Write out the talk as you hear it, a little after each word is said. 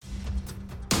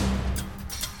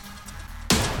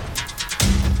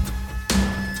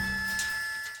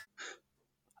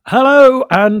Hello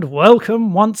and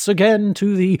welcome once again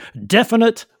to the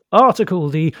Definite Article,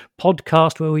 the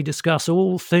podcast where we discuss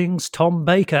all things Tom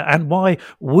Baker and why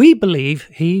we believe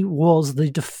he was the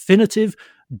definitive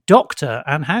Doctor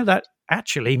and how that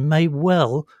actually may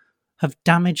well have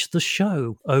damaged the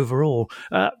show overall.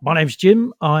 My name's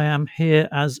Jim. I am here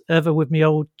as ever with my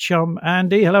old chum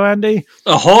Andy. Hello, Andy.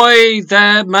 Ahoy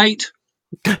there, mate.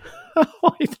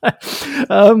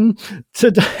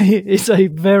 Today is a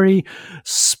very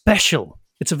special.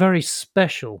 It's a very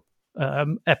special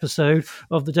episode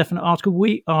of the Definite Article.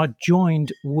 We are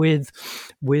joined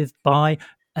by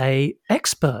a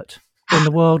expert in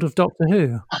the world of Doctor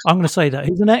Who. I'm going to say that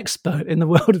he's an expert in the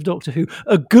world of Doctor Who,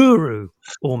 a guru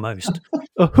almost,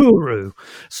 a hooroo.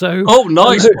 So,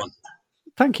 nice one.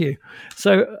 Thank you.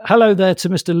 So, hello there to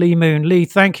Mr. Lee Moon. Lee,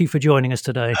 thank you for joining us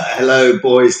today. Hello,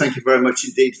 boys. Thank you very much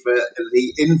indeed for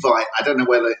the invite. I don't know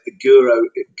whether guru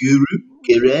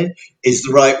is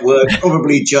the right word.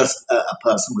 Probably just a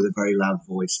person with a very loud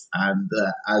voice. And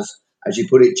as you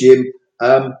put it, Jim,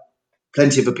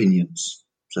 plenty of opinions.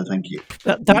 So thank you.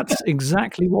 That's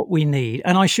exactly what we need.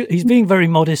 And he's being very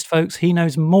modest, folks. He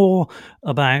knows more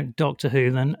about Doctor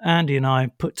Who than Andy and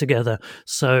I put together.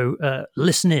 So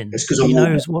listen in. He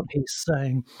knows what he's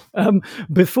saying.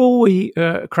 Before we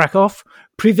crack off,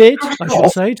 Privet, I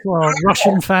should say, to our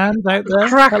Russian fans out there.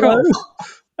 Hello.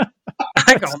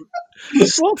 Hang on.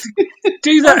 What?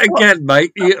 Do that again,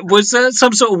 mate. Was there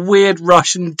some sort of weird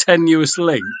Russian tenuous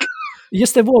link?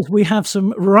 Yes, there was. We have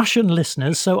some Russian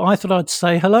listeners, so I thought I'd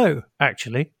say hello,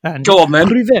 actually. And go on, then.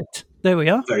 Privet. There we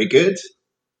are. Very good.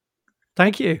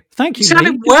 Thank you. Thank you, It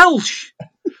sounded Lee. Welsh.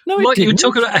 No, like it you were didn't.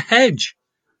 talking about a hedge.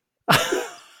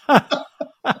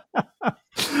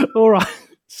 All right.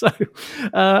 So,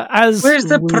 as where's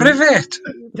the Privet?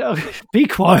 Be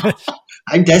quiet.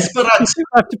 I'm desperate.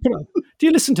 Do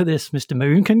you listen to this, Mr.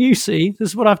 Moon? Can you see? This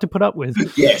is what I have to put up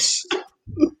with. Yes.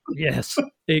 Yes,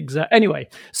 exactly. Anyway,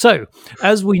 so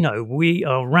as we know, we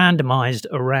are randomized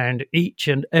around each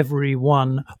and every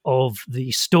one of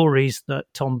the stories that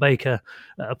Tom Baker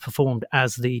performed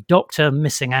as the Doctor,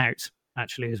 missing out,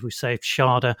 actually, as we saved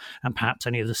Sharda and perhaps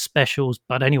any of the specials.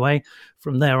 But anyway,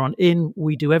 from there on in,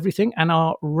 we do everything. And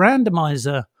our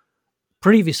randomizer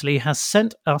previously has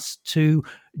sent us to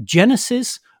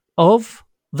Genesis of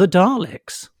the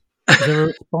Daleks. Is there a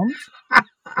response?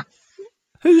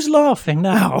 Who's laughing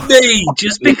now? Me,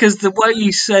 just because the way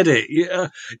you said it.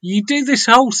 You do this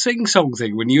whole sing-song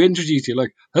thing when you introduce it,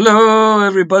 like, hello,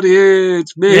 everybody,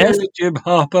 it's me, yes. Jim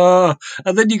Harper.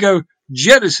 And then you go,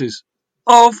 Genesis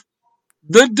of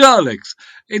the Daleks.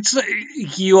 It's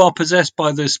you are possessed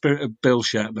by the spirit of Bill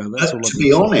Shatner. That's all. To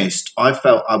be honest, I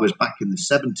felt I was back in the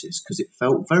 70s because it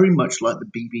felt very much like the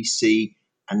BBC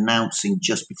announcing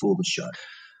just before the show.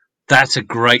 That's a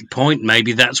great point.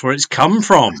 Maybe that's where it's come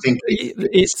from. I think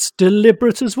it's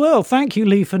deliberate as well. Thank you,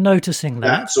 Lee, for noticing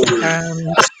that.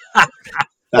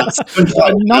 That's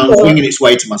I'm winging its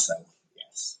way to myself.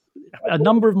 Yes. A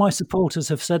number of my supporters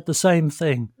have said the same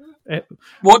thing.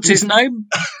 What's his name?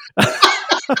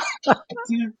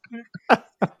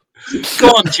 Go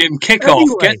on, Jim. Kick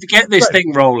off. Get this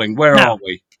thing rolling. Where are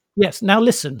we? Yes. Now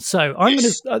listen. So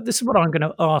this is what I'm going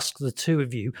to ask the two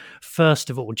of you. First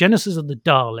of all, Genesis of the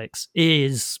Daleks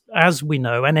is, as we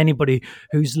know, and anybody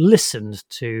who's listened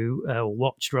to,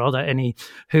 watched rather, any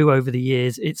Who over the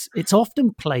years, it's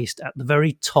often placed at the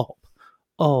very top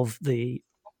of the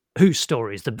Who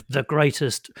stories, the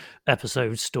greatest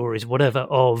episode stories, whatever,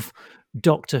 of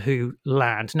Doctor Who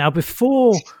land. Now,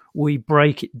 before we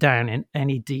break it down in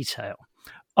any detail,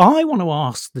 I want to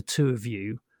ask the two of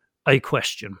you a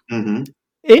question. Mm-hmm.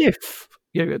 If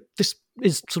this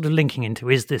is sort of linking into,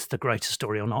 is this the greatest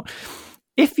story or not?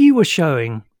 If you were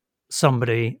showing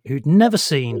somebody who'd never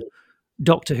seen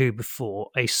Doctor Who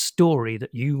before a story that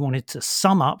you wanted to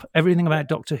sum up everything about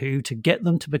Doctor Who to get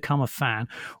them to become a fan,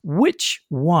 which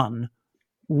one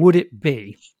would it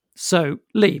be? So,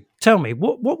 Lee, tell me,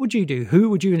 what would you do? Who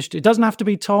would you introduce? It doesn't have to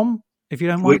be Tom, if you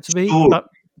don't want it to be, but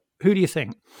who do you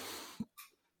think?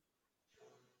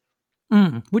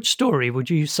 Which story would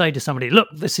you say to somebody, look,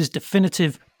 this is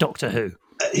definitive Doctor Who?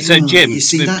 So, Jim,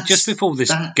 just before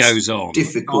this goes on,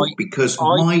 difficult because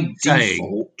my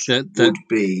default would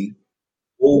be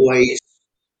always,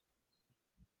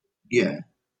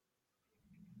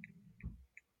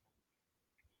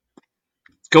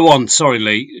 Go on, sorry,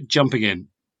 Lee, jumping in.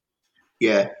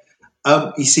 Yeah.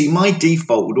 You see, my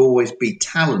default would always be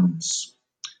Talons.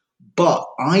 But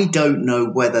I don't know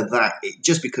whether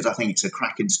just because I think it's a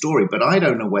cracking story, but I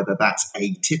don't know whether that's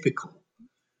atypical.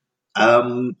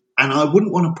 And I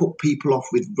wouldn't want to put people off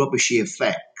with rubbishy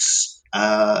effects,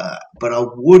 but I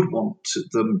would want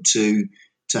them to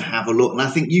to have a look. And I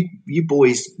think you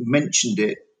boys mentioned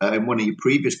it in one of your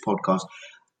previous podcasts.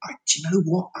 Do you know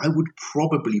what? I would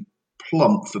probably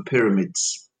plump for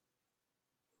Pyramids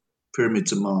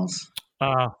of Mars.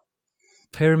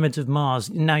 Pyramids of Mars.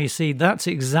 Now, you see, that's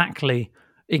exactly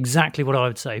what I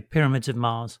would say. Pyramids of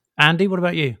Mars. Andy, what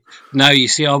about you? No, you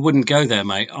see, I wouldn't go there,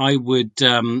 mate. I would,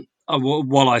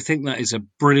 while I think that is a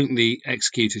brilliantly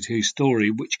executed Who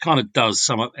story, which kind of does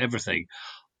sum up everything,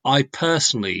 I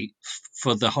personally,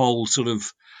 for the whole sort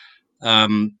of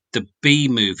the B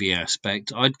movie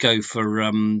aspect, I'd go for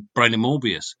Brain of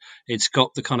Morbius. It's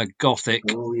got the kind of gothic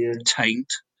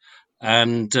taint,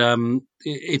 and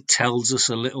it tells us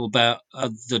a little about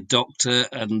the Doctor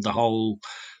and the whole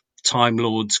Time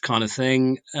Lords kind of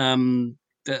thing.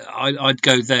 I'd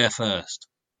go there first.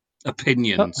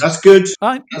 Opinions. That's good.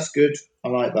 That's good. I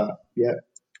like that. Yeah.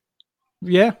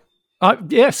 Yeah.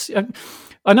 Yes.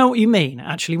 I know what you mean.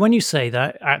 Actually, when you say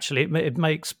that, actually,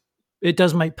 it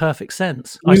does make perfect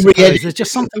sense. I suppose there's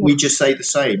just something. We just say the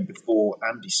same before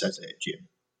Andy says it, Jim.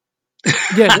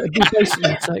 Yeah,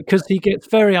 basically, because he gets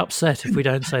very upset if we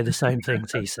don't say the same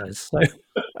things he says. So.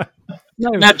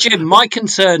 No. Now, Jim, my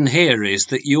concern here is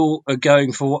that you are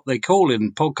going for what they call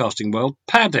in podcasting world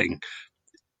padding.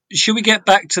 Should we get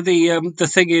back to the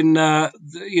thing in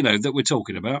that we're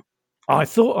talking about? I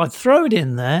thought I'd throw it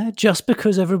in there just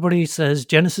because everybody says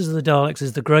Genesis of the Daleks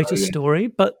is the greatest story,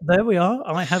 but there we are.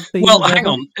 I have been. Well, hang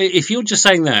on. If you're just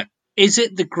saying that, is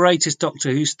it the greatest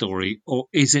Doctor Who story or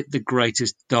is it the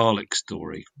greatest Dalek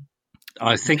story?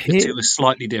 I think the two are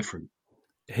slightly different.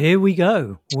 Here we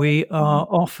go. We are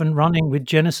off and running with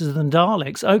Genesis of the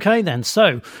Daleks. Okay, then.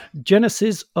 So,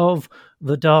 Genesis of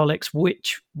the Daleks,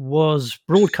 which was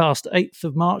broadcast 8th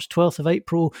of March, 12th of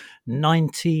April,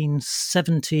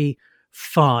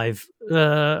 1975.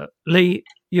 Lee,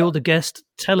 you're the guest.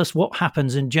 Tell us what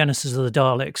happens in Genesis of the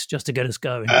Daleks, just to get us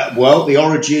going. Well, the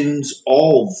origins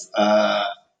of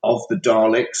the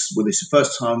Daleks. Well, this is the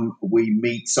first time we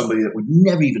meet somebody that we've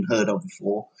never even heard of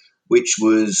before, which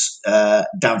was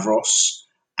Davros.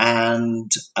 And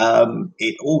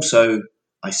it also,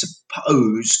 I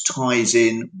suppose, ties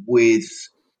in with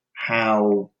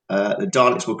how the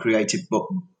Daleks were created, but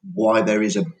why there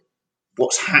is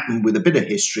what's happened with a bit of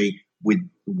history with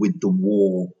the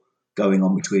war going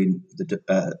on between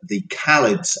the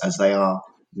Khalids, as they are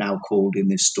now called in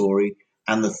this story,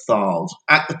 and the Thals.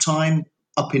 At the time,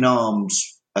 up in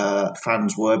arms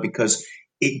fans were, because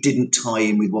it didn't tie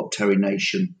in with what Terry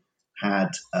Nation had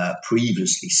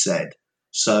previously said.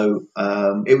 So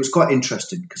it was quite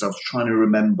interesting because I was trying to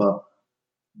remember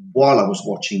while I was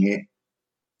watching it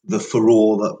the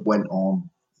furore that went on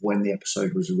when the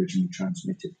episode was originally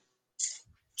transmitted.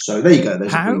 So there you go.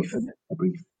 There's a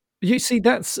brief. You see,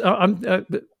 that's I'm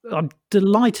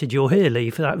delighted you're here, Lee,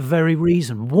 for that very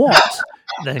reason. What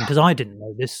then? Because I didn't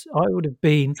know this. I would have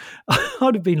been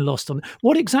lost on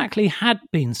what exactly had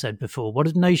been said before. What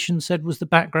had Nation said was the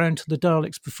background to the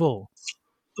Daleks before?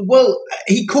 Well,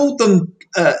 he called them.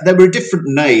 They were a different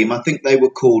name. I think they were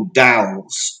called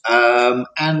Dals,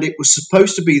 and it was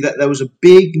supposed to be that there was a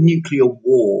big nuclear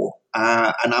war.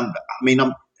 And I'm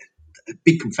a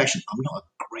big confession. I'm not a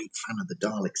great fan of the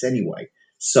Daleks anyway.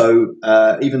 So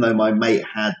even though my mate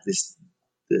had the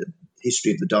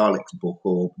History of the Daleks book,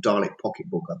 or Dalek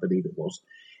Pocket Book, I believe it was,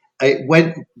 it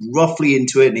went roughly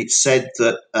into it, and it said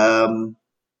that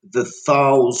the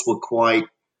Thals were quite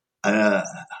an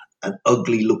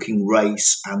ugly-looking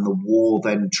race, and the war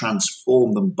then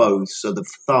transformed them both. So the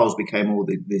Thals became all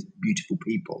these beautiful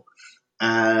people,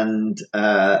 and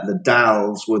the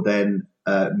Dals were then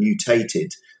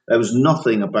mutated. There was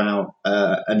nothing about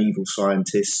an evil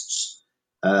scientists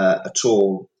at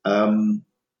all. And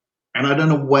I don't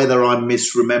know whether I'm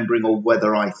misremembering or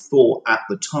whether I thought at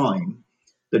the time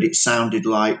that it sounded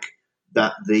like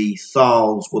that the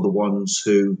Thals were the ones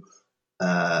who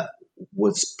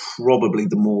was probably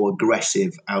the more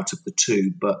aggressive out of the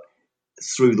two, but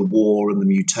through the war and the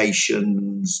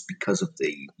mutations, because of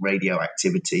the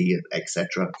radioactivity,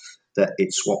 etc., that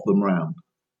it swapped them round.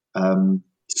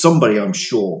 Somebody, I'm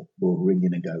sure, will ring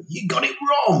in and go, "You got it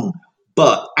wrong."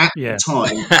 But at the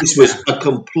time, this was a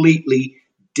completely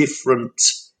different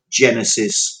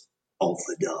genesis of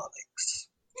the Daleks.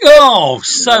 Oh,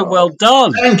 so well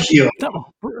done. Thank you.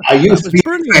 I used to be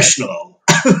professional.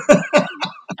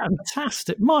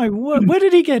 Fantastic. My word. Where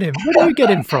did he get him? Where did you get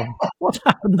him from? What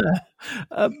happened there?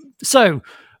 So,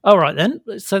 all right then.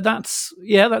 So that's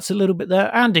a little bit there.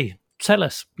 Andy, tell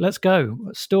us. Let's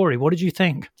go. Story. What did you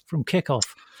think from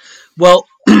kickoff? Well,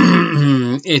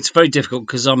 it's very difficult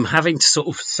because I'm having to sort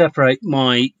of separate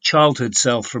my childhood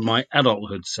self from my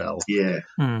adulthood self. Yeah.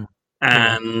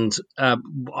 And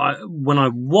when I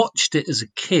watched it as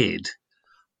a kid,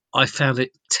 I found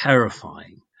it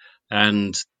terrifying,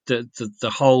 and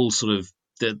the whole sort of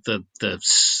the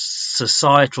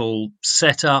societal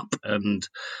setup and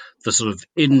the sort of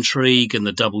intrigue and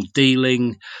the double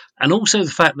dealing, and also the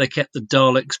fact they kept the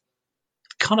Daleks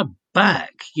kind of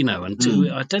back,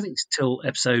 until I don't think it's till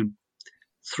episode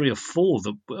 3 or 4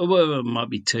 that, well, it might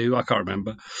be 2, I can't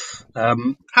remember.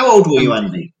 How old were you,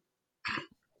 Andy?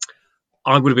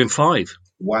 I would have been 5.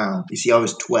 Wow. You see, I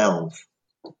was 12.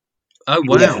 Oh,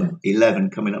 wow.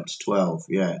 11 coming up to 12,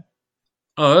 yeah.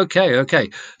 Oh, okay.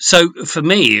 So for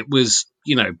me, it was,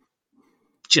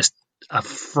 just a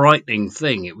frightening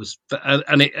thing. It was,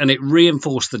 and it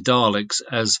reinforced the Daleks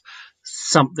as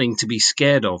something to be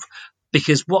scared of,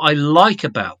 because what I like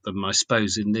about them, I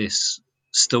suppose, in this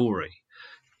story,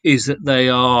 is that they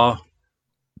are,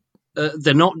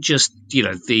 they're not just,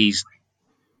 these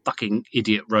fucking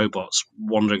idiot robots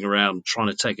wandering around trying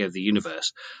to take over the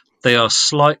universe. They are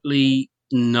slightly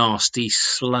nasty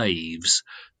slaves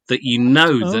that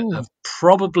that have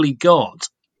probably got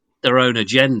their own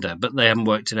agenda, but they haven't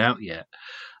worked it out yet.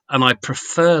 And I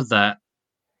prefer that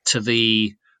to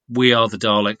the "we are the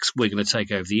Daleks, we're going to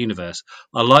take over the universe."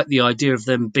 I like the idea of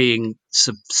them being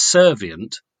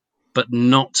subservient, but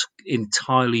not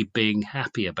entirely being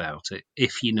happy about it,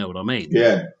 if you know what I mean.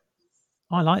 Yeah.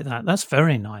 I like that. That's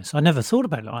very nice. I never thought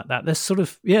about it like that. There's sort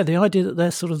of, the idea that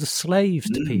they're sort of the slaves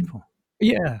to people.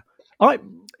 Yeah.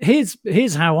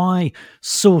 Here's how I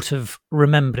sort of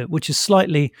remembered it, which is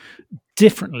slightly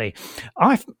differently.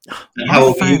 How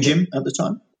old were you, Jim, at the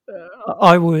time?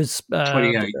 I was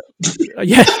 28.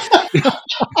 Yes.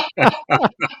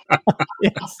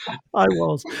 Yes, I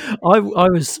was. I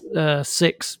was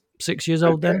 6 years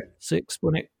old then. 6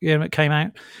 when it came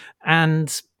out,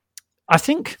 and I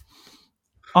think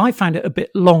I found it a bit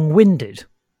long-winded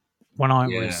when I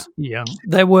was young.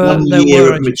 There were 1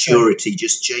 year of maturity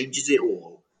just changes it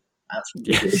all. That's what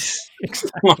it is.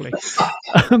 Exactly.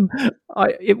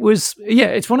 It was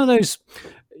it's one of those.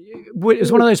 It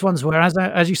was one of those ones where,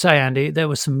 as you say, Andy, there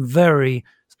were some very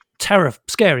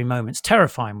scary moments,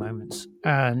 terrifying moments,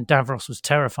 and Davros was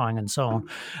terrifying and so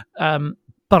on.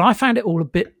 But I found it all a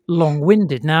bit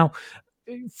long-winded. Now,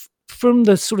 from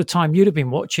the sort of time you'd have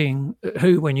been watching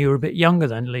Who when you were a bit younger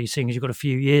than Lee, seeing as you've got a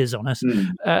few years on us.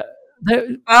 Look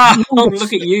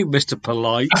at you, Mr.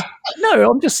 Polite. No,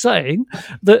 I'm just saying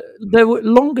that there were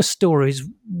longer stories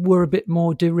were a bit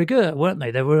more de rigueur, weren't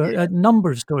they? There were a number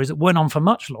of stories that went on for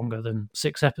much longer than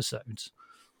 6 episodes.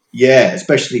 Yeah,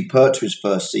 especially Pertwee's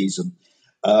first season.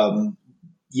 And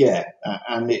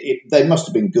they must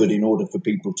have been good in order for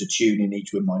people to tune in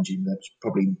each one. Mind you, there's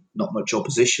probably not much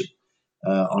opposition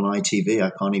on ITV.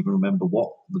 I can't even remember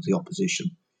what was the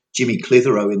opposition. Jimmy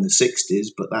Clitheroe in the 60s,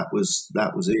 but that was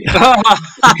it.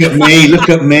 Look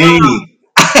at me.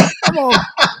 Come on.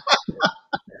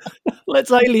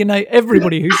 Let's alienate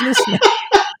everybody who's listening.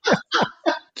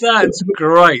 That's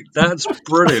great. That's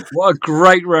brilliant. What a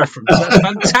great reference. That's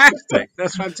fantastic.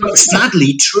 But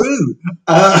sadly true.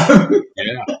 No,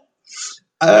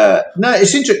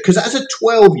 it's interesting because as a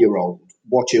 12-year-old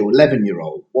watching, or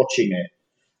 11-year-old watching it,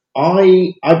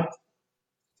 I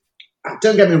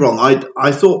don't get me wrong.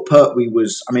 I thought Pertwee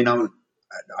was. I mean, I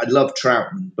love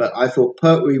Troughton, but I thought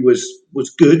Pertwee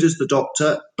was good as the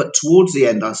Doctor. But towards the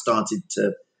end, I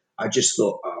just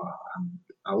thought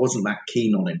I wasn't that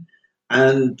keen on him.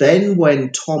 And then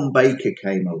when Tom Baker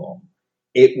came along,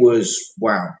 it was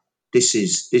wow. This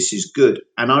is good.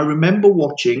 And I remember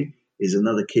watching. Is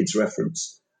another kid's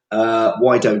reference.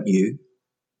 Why Don't You?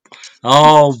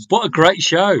 Oh, what a great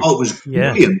show. Oh, it was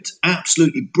brilliant.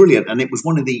 Absolutely brilliant. And it was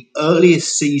one of the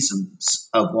earliest seasons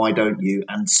of Why Don't You?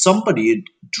 And somebody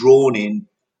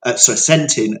had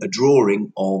sent in a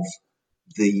drawing of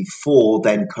the 4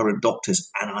 then current Doctors.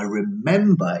 And I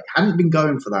remember, it hadn't been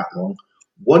going for that long,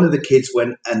 one of the kids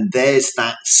went, and there's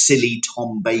that silly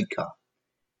Tom Baker.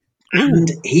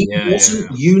 And he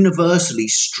wasn't universally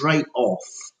straight off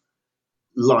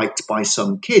liked by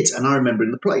some kids. And I remember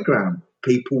in the playground,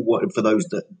 people, for those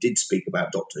that did speak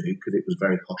about Doctor Who, because it was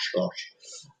very hush-hush,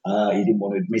 he didn't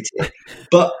want to admit it.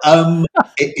 But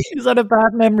is that a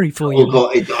bad memory for you? Oh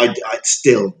God, I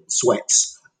still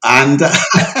sweats. And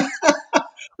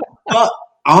but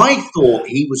I thought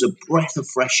he was a breath of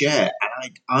fresh air,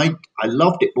 and I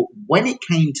loved it. But when it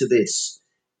came to this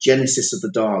Genesis of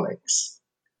the Daleks,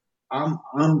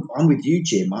 I'm with you,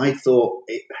 Jim. I thought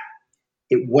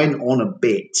it went on a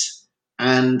bit.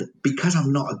 And because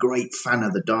I'm not a great fan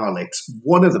of the Daleks,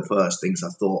 one of the first things I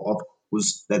thought of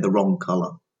was they're the wrong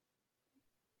colour.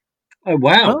 Oh,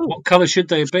 wow. Oh. What colour should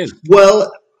they have been?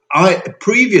 Well, I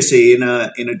previously in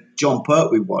a John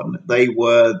Pertwee one, they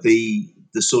were the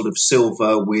sort of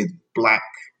silver with black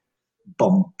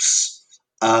bumps,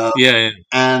 Yeah.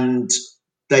 and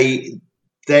they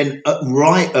then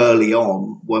right early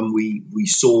on when we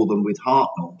saw them with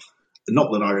Hartnell.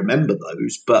 Not that I remember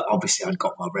those, but obviously I'd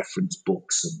got my reference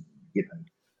books,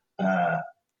 and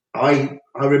I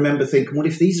remember thinking, well,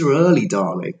 if these are early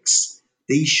Daleks,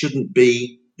 these shouldn't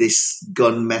be this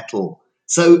gunmetal.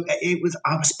 So it was.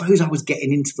 I suppose I was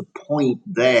getting into the point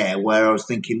there where I was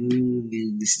thinking,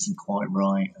 this isn't quite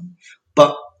right.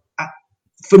 But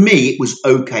for me, it was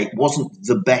okay. It wasn't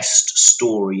the best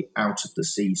story out of the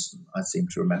season, I seem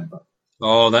to remember.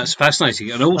 Oh, that's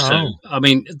fascinating. And also, I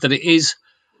mean, that it is.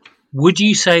 Would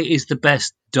you say it is the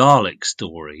best Dalek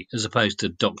story as opposed to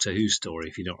Doctor Who story,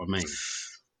 if you know what I mean?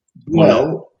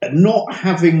 Well, not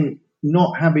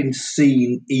having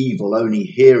seen Evil, only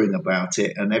hearing about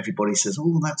it, and everybody says,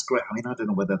 "Oh, that's great." I mean, I don't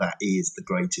know whether that is the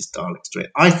greatest Dalek story.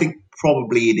 I think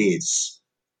probably it is.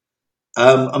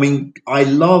 I mean, I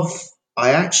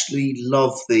actually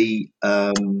love the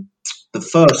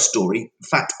first story. In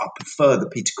fact, I prefer the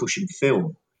Peter Cushing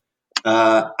film.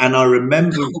 And I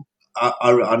remember,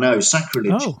 I know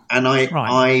sacrilege, and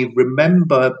I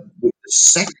remember with the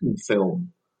second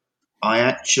film, I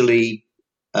actually,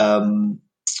 I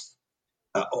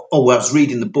was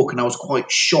reading the book and I was quite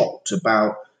shocked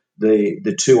about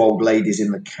the two old ladies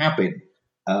in the cabin.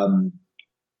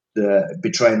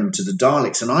 Betraying them to the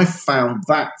Daleks, and I found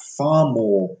that far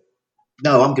more.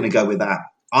 No, I'm going to go with that.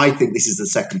 I think this is the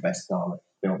second best Dalek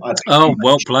film.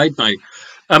 Well played, mate.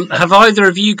 Have either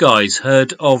of you guys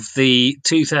heard of the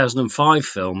 2005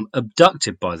 film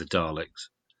Abducted by the Daleks?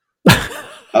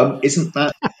 Isn't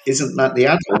that the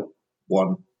adult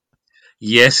one?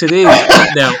 Yes, it is.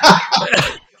 Now,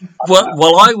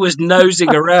 while I was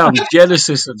nosing around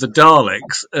Genesis of the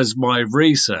Daleks as my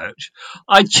research,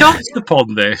 I chanced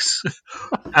upon this,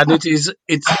 and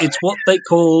it's what they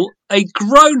call a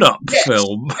grown-up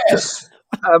film. Yes.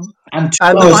 And 2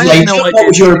 and hours I later, had no what idea.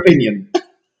 was your opinion?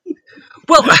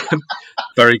 Well,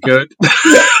 very good.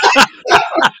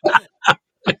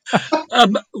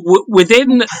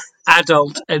 Within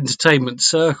adult entertainment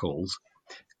circles,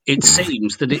 it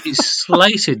seems that it is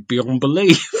slated beyond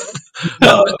belief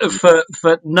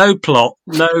for no plot,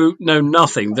 no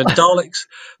nothing. The Daleks,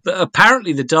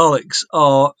 apparently the Daleks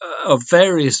are of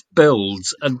various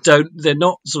builds and they're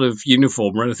not sort of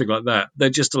uniform or anything like that.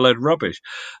 They're just a load of rubbish.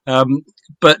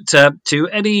 But to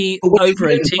any over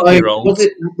 18-year-olds, was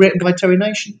it written by Terry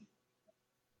Nation?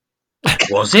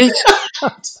 Was it? No,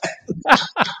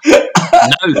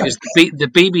 because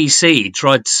the BBC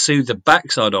tried to sue the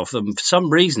backside off them. For some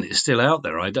reason, it's still out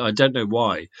there. I don't know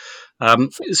why.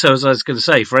 So, as I was going to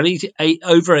say, for any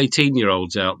over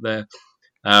 18-year-olds out there,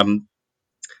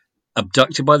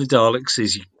 Abducted by the Daleks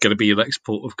is going to be your next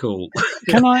port of call.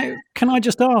 Can I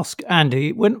just ask,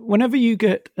 Andy, whenever you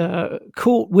get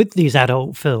caught with these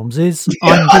adult films, I'm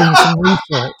doing some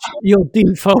research your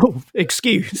default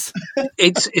excuse?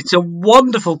 It's a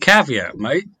wonderful caveat,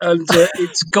 mate, and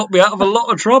it's got me out of a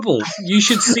lot of trouble. You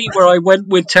should see where I went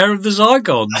with Terror of the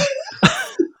Zygons.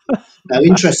 Now,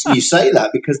 interesting you say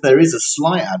that, because there is a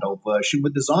slight adult version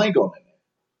with the Zygon in it.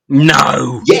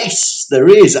 No. Yes, there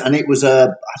is, and I think it was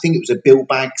a Bill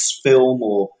Baggs film,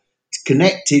 or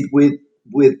connected with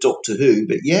Doctor Who.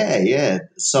 But yeah,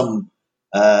 some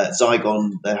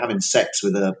Zygon, they're having sex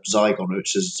with a Zygon,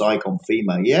 which is a Zygon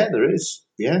female. Yeah, there is.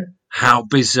 Yeah. How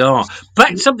bizarre!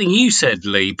 Back to something you said,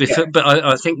 Lee. Before, but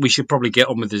I think we should probably get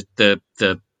on with the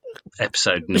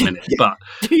episode in a minute. But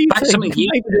back to something you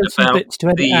said about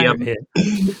the.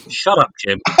 Shut up,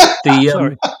 Jim.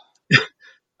 Sorry.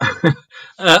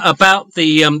 About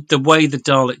the way the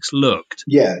Daleks looked.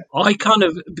 Yeah. I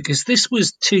because this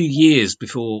was 2 years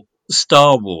before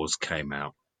Star Wars came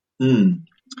out. Mm.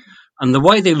 And the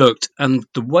way they looked and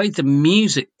the way the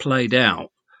music played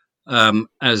out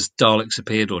as Daleks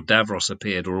appeared or Davros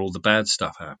appeared or all the bad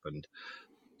stuff happened,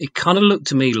 it kind of looked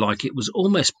to me like it was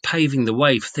almost paving the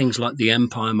way for things like the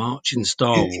Empire March in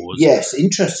Star Wars. Yes,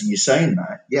 interesting you saying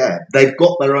that. Yeah, they've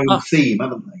got their own theme,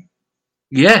 haven't they?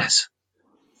 Yes.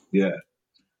 Yeah.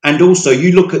 And also,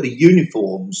 you look at the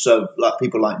uniforms of like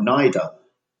people like Nida.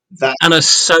 And a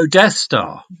So Death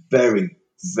Star. Very,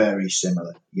 very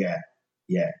similar. Yeah.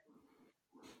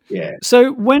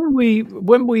 So when we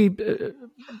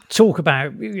talk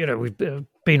about, we've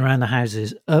been around the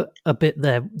houses a bit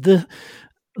there.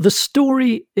 The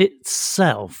story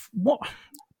itself, what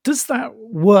does that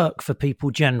work for people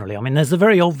generally? I mean, there's the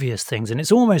very obvious things, and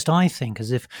it's almost, I think,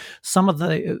 as if some of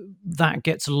that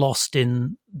gets lost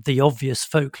in the obvious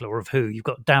folklore of Who. You've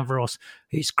got Davros,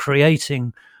 he's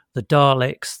creating the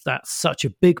Daleks. That's such a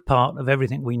big part of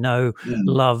everything we know,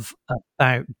 love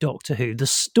about Doctor Who. The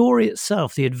story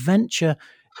itself, the adventure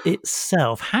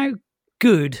itself, how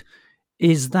good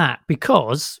is that?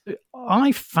 Because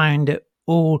I found it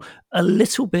all a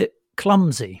little bit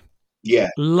clumsy,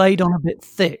 laid on a bit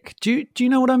thick. Do you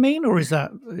know what I mean, or is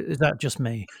that just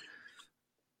me?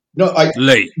 No,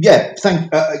 Lee. Yeah,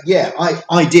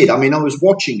 I did. I mean, I was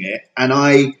watching it, and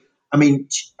I mean,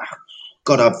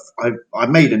 God, I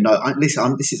made a note.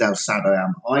 Listen, this is how sad I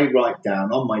am. I write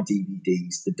down on my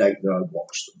DVDs the date that I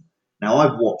watched them. Now,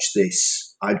 I've watched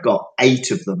this. I've got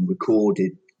 8 of them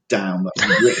recorded down that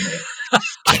I've written it.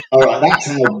 All right, that's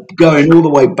how going all the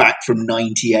way back from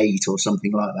 '98 or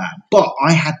something like that. But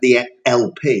I had the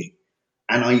LP,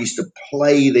 and I used to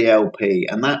play the LP,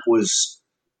 and that was.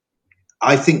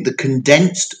 I think the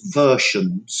condensed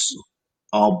versions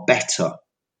are better.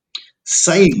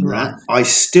 Saying that, I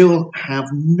still have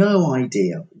no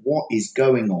idea what is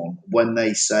going on when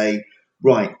they say,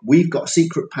 right, we've got a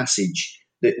secret passage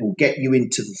that will get you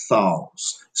into the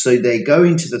Thals. So they go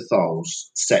into the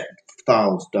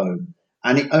Thals dome.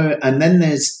 And then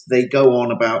they go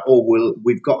on about,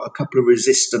 we've got a couple of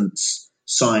resistance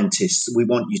scientists we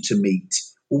want you to meet.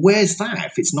 Well, where's that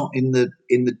if it's not in the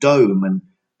dome?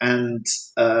 And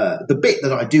the bit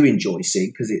that I do enjoy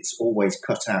seeing, because it's always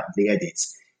cut out of the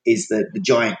edits, is the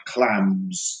giant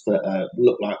clams that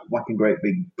look like whacking great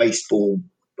big baseball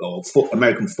or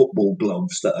American football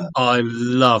gloves. I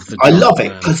love the. I love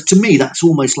it because to me that's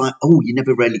almost like you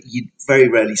very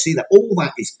rarely see that. All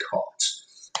that is cut,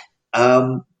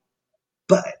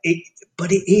 but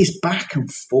it is back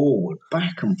and forward.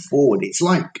 It's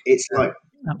like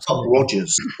Buck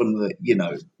Rogers from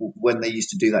when they used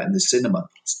to do that in the cinema.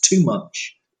 It's too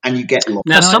much, and you get lost.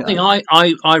 Now, something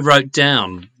I wrote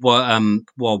down while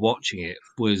watching it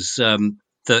was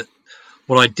that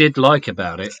what I did like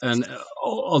about it, and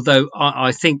although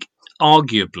I think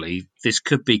arguably this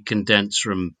could be condensed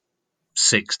from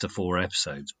 6 to 4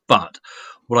 episodes, but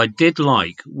what I did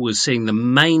like was seeing the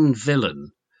main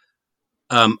villain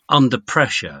under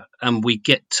pressure, and we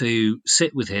get to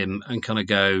sit with him and kind of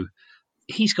go,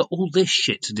 he's got all this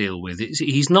shit to deal with.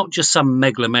 He's not just some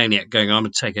megalomaniac going, I'm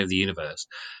going to take over the universe.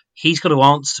 He's got to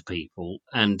answer to people,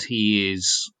 and he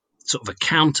is sort of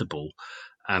accountable,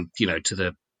 to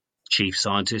the chief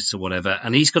scientists or whatever.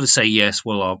 And he's got to say, yes,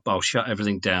 well, I'll shut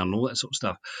everything down and all that sort of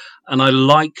stuff. And I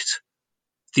liked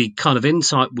the kind of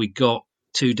insight we got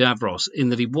to Davros in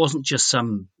that he wasn't just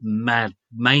some mad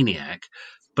maniac,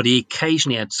 but he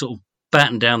occasionally had to sort of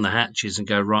batten down the hatches and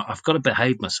go, right, I've got to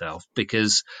behave myself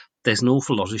because there's an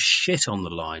awful lot of shit on the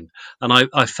line. And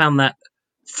I found that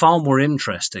far more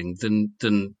interesting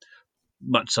than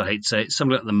much as I hate to say it,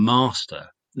 something like the Master,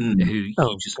 who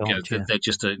they're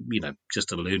just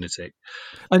a lunatic.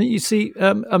 And you see,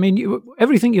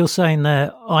 everything you're saying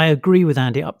there, I agree with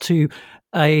Andy up to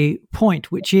a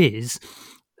point, which is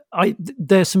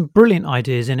there's some brilliant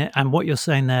ideas in it, and what you're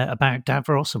saying there about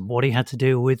Davros and what he had to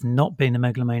deal with not being a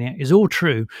megalomaniac is all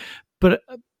true, but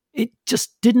it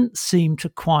just didn't seem to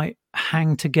quite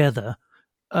hang together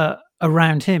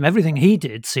around him. Everything he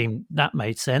did that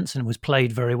made sense and was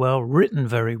played very well, written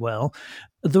very well.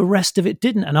 The rest of it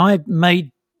didn't, and I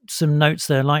made some notes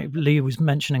there, like Lee was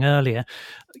mentioning earlier.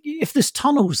 If there's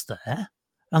tunnels there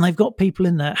and they've got people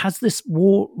in there, has this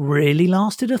war really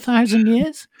lasted 1,000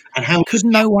 years? And how could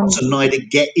no one neither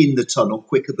get in the tunnel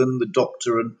quicker than the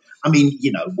Doctor? And I mean,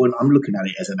 when I'm looking at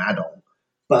it as an adult,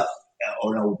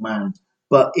 or an old man,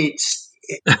 but it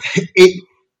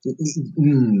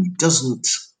doesn't.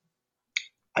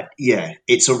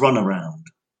 It's a runaround,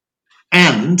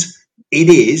 and it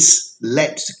is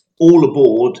let's all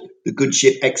aboard the good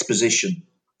ship Exposition.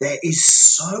 There is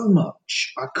so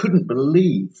much. I couldn't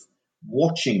believe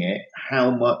watching it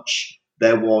how much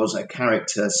there was a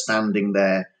character standing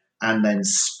there and then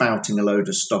spouting a load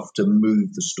of stuff to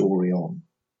move the story on.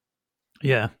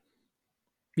 Yeah.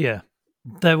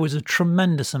 There was a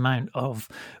tremendous amount of,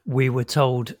 we were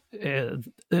told,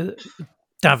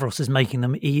 Davros is making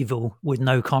them evil with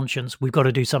no conscience. We've got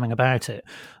to do something about it.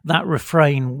 That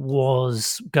refrain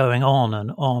was going on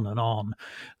and on and on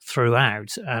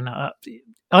throughout. And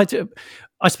I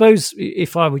suppose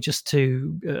if I were just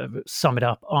to sum it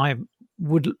up, I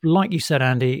would, like you said,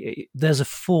 Andy, there's a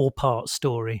 4-part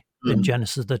story in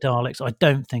Genesis of the Daleks. I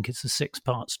don't think it's a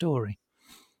 6-part story.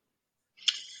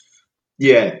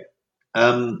 Yeah.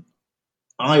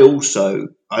 I also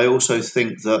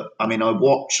think that, I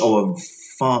watched or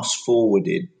fast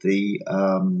forwarded the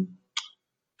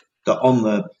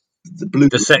Blu-ray,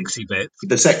 the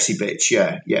sexy bits,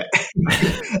 yeah.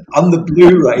 On the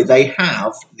Blu-ray, they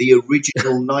have the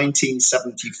original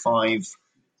 1975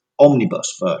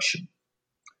 omnibus version.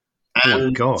 Oh my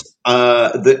And God.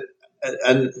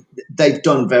 and they've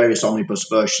done various omnibus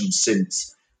versions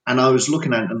since. And I was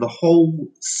looking at it, and the whole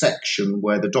section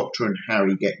where the Doctor and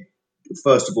Harry get,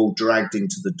 first of all, dragged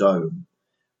into the dome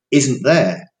isn't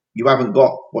there. You haven't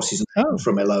got what's his name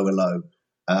from Hello Hello.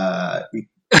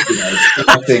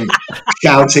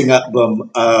 Shouting at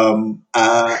them.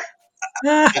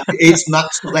 It's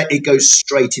not that it goes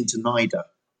straight into NIDA.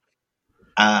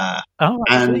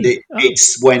 And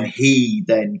it's when he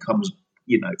then comes,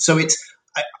 so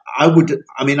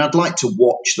I'd like to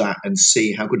watch that and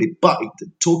see how good it, but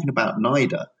talking about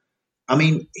NIDA, I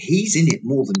mean, he's in it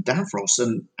more than Davros,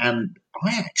 and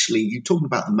I actually, you're talking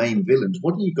about the main villains,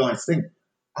 what do you guys think?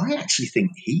 I actually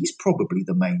think he's probably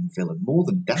the main villain more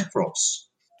than Davros.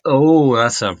 Oh,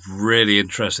 that's a really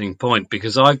interesting point,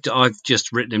 because I've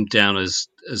just written him down as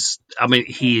I mean,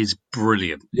 he is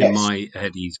brilliant. Yes. In my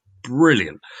head. He's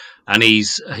brilliant, and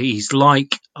he's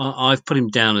like, I've put him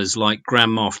down as like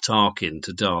Grand Moff Tarkin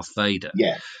to Darth Vader.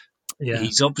 Yeah.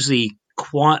 He's obviously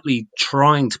quietly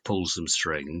trying to pull some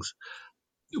strings.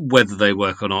 Whether they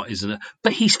work or not isn't it?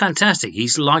 But he's fantastic.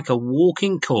 He's like a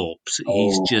walking corpse.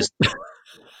 He's just.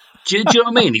 Do you know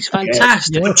what I mean? He's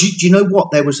fantastic. Yeah. But do you know what?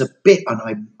 There was a bit,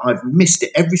 and I've missed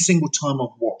it every single time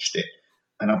I've watched it,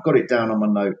 and I've got it down on my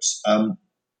notes.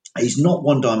 He's not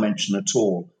one dimension at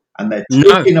all, and they're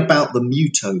talking about the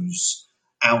Mutos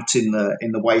out in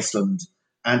the wasteland,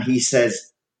 and he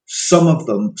says some of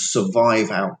them survive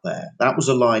out there. That was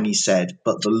a line he said,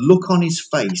 but the look on his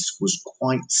face was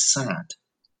quite sad.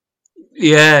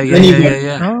 Yeah.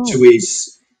 To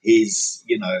his his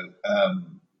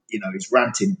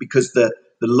ranting, because the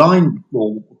line,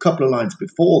 well, a couple of lines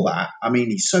before that, I mean,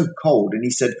 he's so cold, and he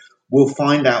said, "We'll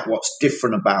find out what's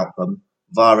different about them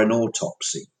via an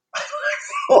autopsy."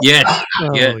 Yeah.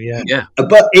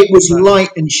 But it was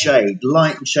light and shade,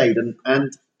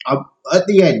 and at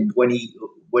the end when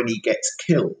he gets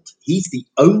killed, he's the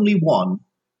only one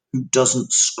who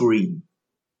doesn't scream.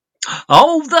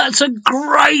 Oh, that's a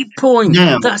great point.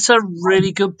 Now, that's a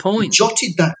really good point. I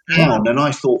jotted that down, and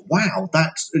I thought, wow,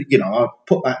 that's, I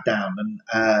put that down, and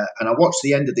I watched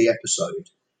the end of the episode.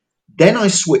 Then I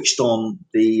switched on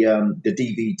the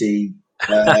DVD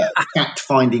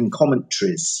fact-finding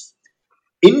commentaries.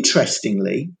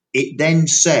 Interestingly, it then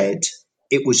said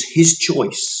it was his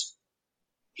choice.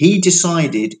 He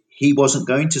decided he wasn't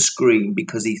going to scream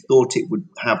because he thought it would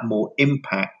have more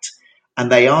impact. And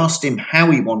they asked him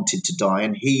how he wanted to die,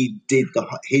 and he did.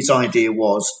 His idea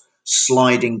was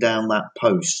sliding down that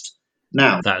post.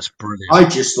 Now, that's brilliant. I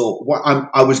just thought,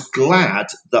 I was glad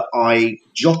that I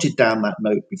jotted down that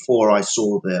note before I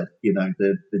saw the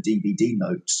DVD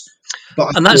notes.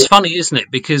 And that's funny, isn't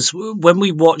it? Because when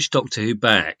we watch Doctor Who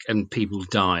back and people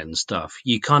die and stuff,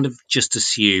 you kind of just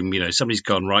assume, somebody's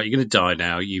gone, right, you're going to die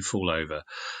now, you fall over.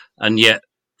 And yet,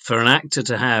 for an actor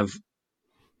to have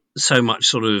so much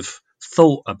sort of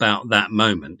thought about that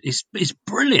moment is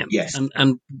brilliant. Yes.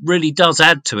 And really does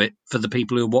add to it for the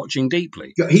people who are watching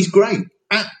deeply. Yeah, he's great.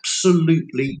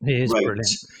 Absolutely he is great. Brilliant.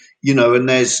 And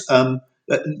there's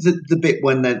the bit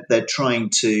when they're trying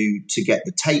to get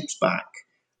the tapes back,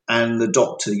 and the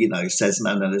Doctor, says,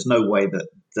 no, there's no way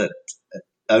that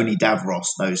only Davros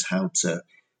knows how to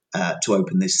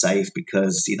open this safe,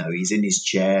 because, he's in his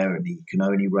chair and he can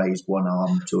only raise one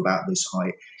arm to about this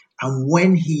height. And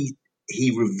when he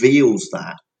reveals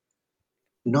that,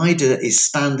 Nida is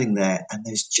standing there and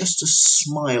there's just a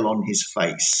smile on his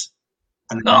face.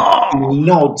 And he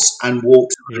nods and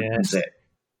walks and opens it.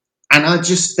 And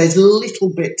there's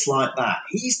little bits like that.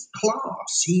 He's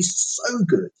class. He's so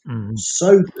good.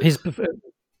 So good.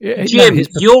 Jim,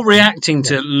 you're reacting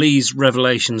to Lee's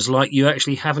revelations like you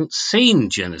actually haven't seen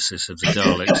Genesis of the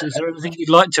Daleks. Is there anything you'd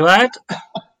like to add?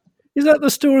 Is that the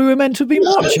story we're meant to be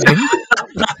watching?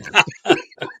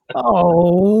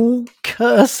 Oh,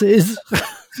 curses.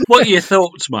 What are your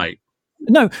thoughts, mate?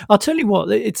 No, I'll tell you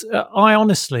what, it's I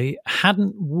honestly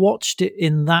hadn't watched it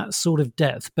in that sort of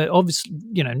depth, but obviously,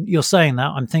 you're saying that,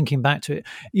 I'm thinking back to it.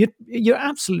 You're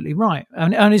absolutely right.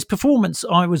 And his performance,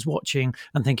 I was watching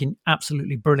and thinking,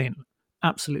 absolutely brilliant,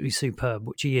 absolutely superb,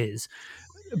 which he is.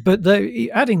 But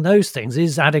adding those things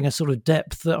is adding a sort of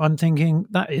depth that I'm thinking,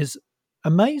 that is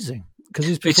amazing.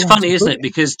 It's funny, isn't it?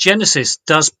 Because Genesis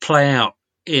does play out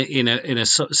in a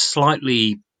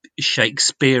slightly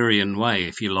Shakespearean way,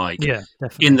 if you like,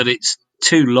 definitely. In that it's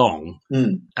too long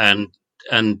and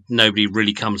nobody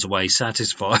really comes away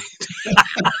satisfied.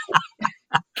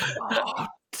 Oh,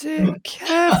 dear,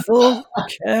 careful,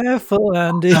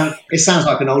 Andy. It sounds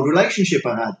like an old relationship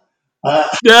I had. Hey,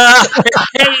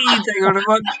 thank you very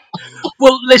much.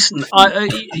 Well, listen,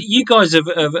 you guys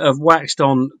have waxed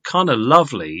on kind of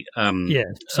lovely. Yeah,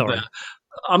 sorry.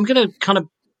 I'm going to kind of.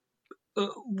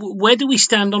 Where do we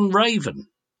stand on Raven?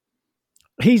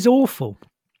 He's awful.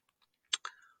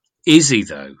 Is he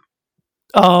though?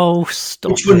 Oh,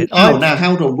 stop Which one? it! Now,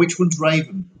 hold on. Which one's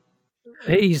Raven?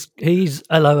 He's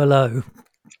hello.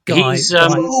 Guy, He's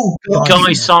Oh,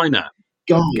 Guy Signer.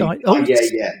 Guy. Oh,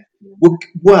 Yeah.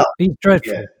 Well, he's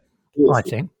dreadful. yeah. I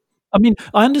think. I mean,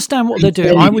 I understand what they're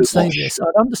doing. I would say this.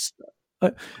 I'd understand.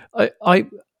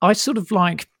 I sort of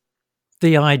like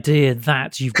the idea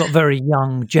that you've got very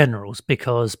young generals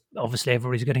because obviously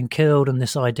everybody's getting killed, and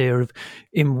this idea of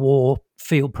in war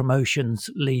field promotions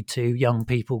lead to young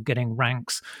people getting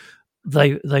ranks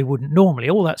they wouldn't normally.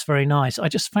 All that's very nice. I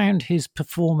just found his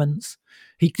performance.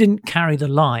 He didn't carry the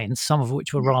lines, some of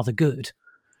which were rather good.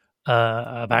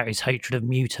 About his hatred of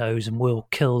mutos and will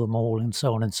kill them all and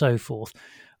so on and so forth.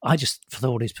 I just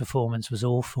thought his performance was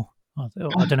awful. I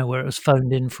don't know where it was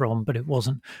phoned in from, but it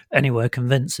wasn't anywhere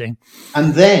convincing.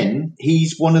 And then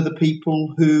he's one of the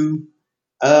people who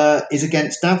is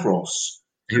against Davros.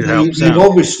 You've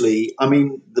obviously, I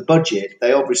mean, the budget,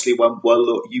 they obviously went, well,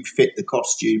 look, you fit the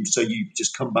costume, so you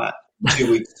just come back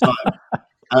 2 weeks' time.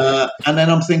 And then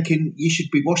I'm thinking, you should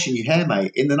be washing your hair,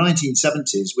 mate. In the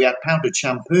 1970s, we had powdered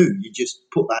shampoo. You just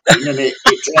put that in and it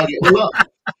dried it all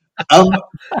up.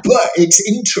 But it's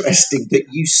interesting that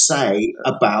you say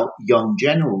about young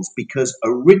generals, because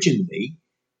originally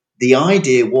the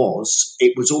idea was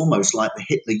it was almost like the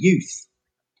Hitler Youth,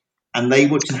 and they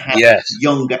were to have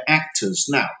younger actors.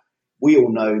 Now, we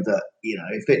all know that,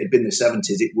 if it had been the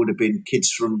 70s, it would have been kids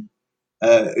from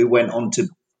who went on to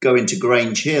go into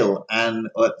Grange Hill and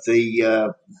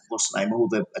the what's the name, all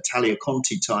the Italia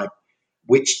Conti type,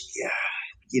 which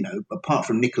apart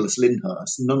from Nicholas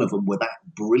Lyndhurst, none of them were that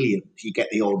brilliant. You get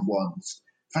the odd ones.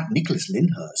 In fact, Nicholas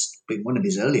Lyndhurst being one of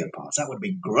his earlier parts, that would have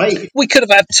been great. We could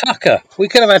have had Tucker. We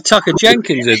could have had Tucker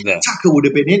Jenkins in there. Tucker would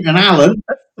have been in, and Alan.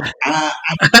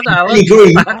 And Alan.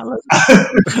 Green.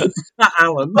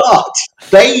 Alan. But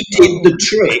they did the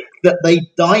trick that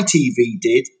ITV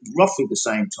did roughly the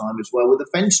same time as well with the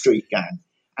Fen Street Gang.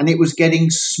 And it was getting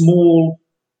small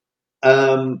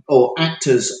or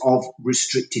actors of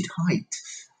restricted height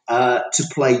to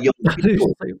play young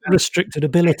people. Restricted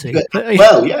ability.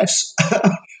 Well, yes.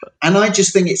 And I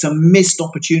just think it's a missed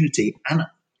opportunity. And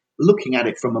looking at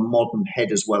it from a modern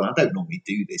head as well, I don't normally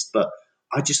do this, but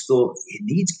I just thought it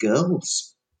needs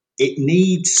girls. It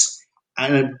needs...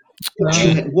 And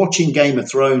watching Game of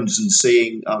Thrones and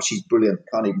seeing, she's brilliant.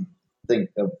 Can't even think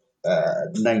of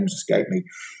names escape me.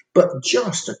 But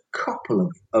just a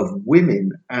couple of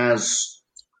women as...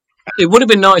 It would have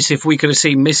been nice if we could have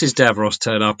seen Mrs. Davros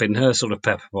turn up in her sort of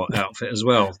pepper pot outfit as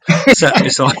well, sat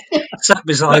beside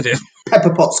him.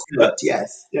 Pepper pot skirt,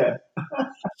 yes, yeah.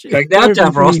 Like, now,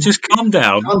 Davros, just calm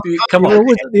down. Come on. You're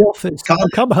always at the office.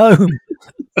 Come home.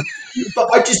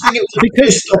 But I just think it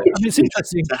was it's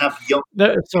interesting to have young.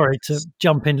 No, sorry to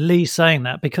jump in. Lee saying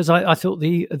that because I thought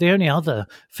the only other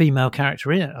female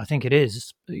character in it, I think it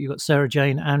is, you got Sarah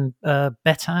Jane and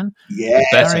Bethan. Yeah,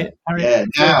 Bethan. Yeah.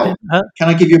 Now, can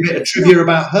I give you a bit of trivia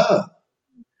about her?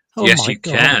 Oh, yes, you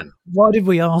can. Why did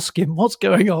we ask him? What's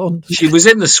going on? She was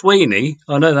in the Sweeney.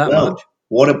 I know that much.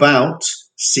 What about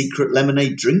Secret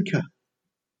Lemonade Drinker?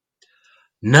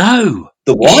 No.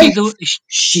 The wife?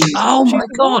 Oh, my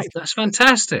God. That's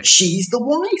fantastic. She's the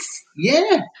wife.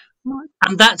 Yeah.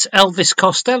 And that's Elvis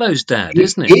Costello's dad,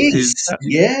 isn't it? It is.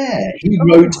 Yeah. He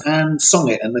wrote and sung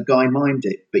it, and the guy mimed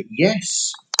it. But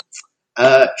yes,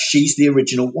 she's the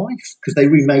original wife, because they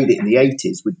remade it in the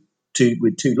 80s with two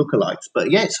lookalikes.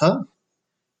 But yeah, it's her.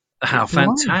 How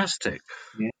fantastic.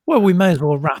 Yeah. Well, we may as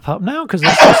well wrap up now, because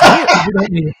that's just it. We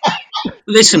don't need...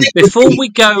 Listen, before we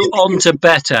go on to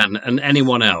Bethan and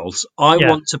anyone else, I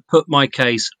want to put my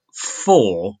case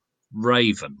for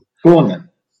Raven. Go on then.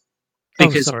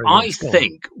 Because I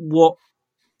think what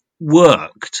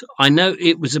worked, I know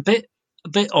it was a bit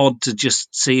odd to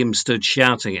just see him stood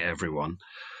shouting at everyone,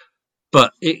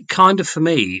 but it kind of, for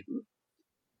me,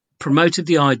 promoted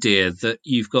the idea that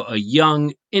you've got a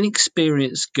young,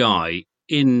 inexperienced guy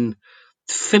in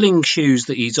filling shoes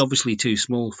that he's obviously too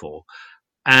small for,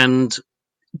 and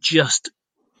just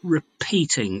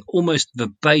repeating almost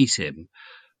verbatim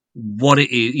what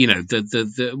it is,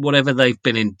 the whatever they've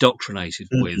been indoctrinated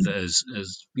with as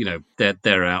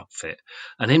their outfit,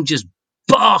 and him just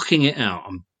barking it out.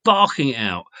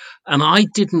 And I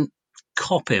didn't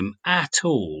cop him at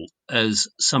all as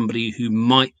somebody who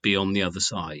might be on the other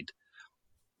side.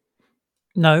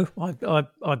 No,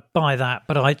 I buy that,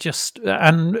 but I just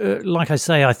like I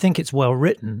say, I think it's well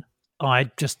written.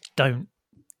 I just don't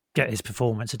get his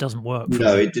performance. It doesn't work for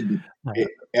No, me. it didn't. No.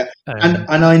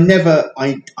 And I never,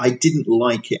 I didn't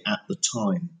like it at the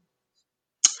time.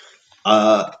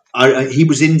 He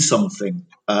was in something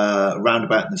around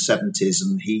about in the 70s,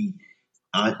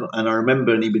 and I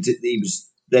remember, and he was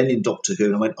then in Doctor Who,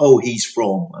 and I went, oh, he's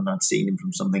from, and I'd seen him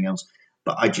from something else,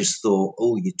 but I just thought,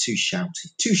 oh, you're too shouty,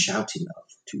 love,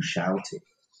 too shouty.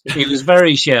 He was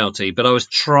very shouty, but I was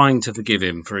trying to forgive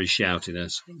him for his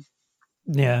shoutiness.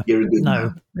 Yeah, You're a good no,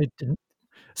 man. it didn't.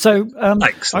 So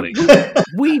Excellent.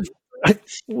 we've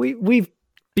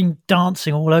been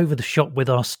dancing all over the shop with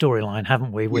our storyline,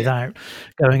 haven't we? Without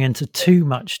going into too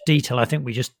much detail, I think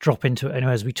we just drop into it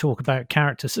anyway as we talk about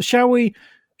characters. So shall we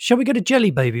get a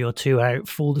jelly baby or two out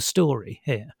for the story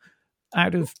here?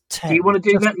 Out of 10. Do you want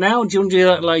to do that now, or do you want to do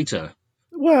that later?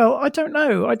 Well, I don't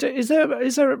know. Is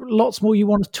there lots more you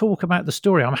want to talk about the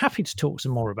story? I'm happy to talk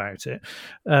some more about it.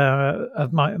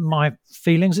 Of my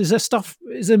feelings. Is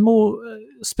there more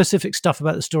specific stuff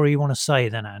about the story you want to say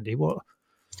then, Andy? What?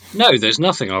 No, there's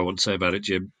nothing I want to say about it,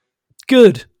 Jim.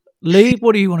 Good. Lee,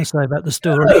 what do you want to say about the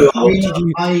story? No, I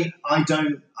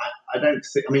don't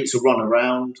think. I mean, it's a run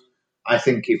around. I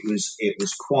think it was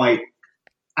quite.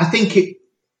 I think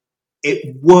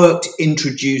it worked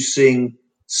introducing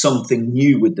something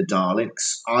new with the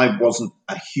Daleks. I wasn't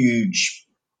a huge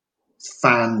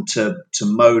fan to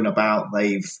moan about.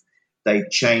 They've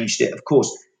changed it. Of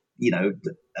course,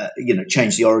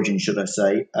 changed the origin, should I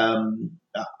say?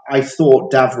 I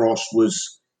thought Davros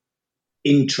was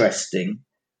interesting.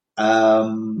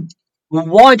 Well,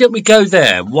 why don't we go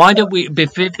there? Why don't we,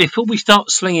 before we start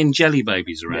slinging jelly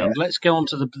babies around, let's go on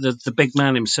to the big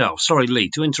man himself. Sorry, Lee,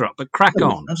 to interrupt, but crack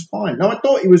on. That's fine. No, I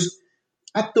thought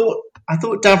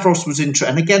Davros was interesting.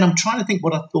 And again, I'm trying to think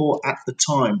what I thought at the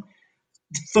time.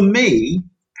 For me,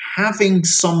 having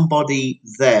somebody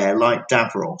there like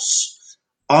Davros,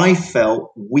 I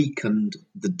felt weakened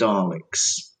the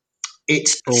Daleks.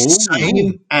 It's the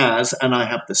same as, and I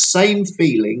have the same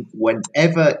feeling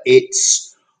whenever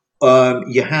it's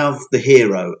you have the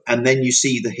hero, and then you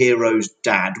see the hero's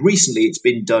dad. Recently, it's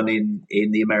been done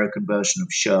in the American version of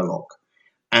Sherlock,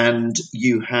 and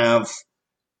you have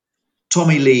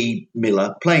Tommy Lee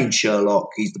Miller playing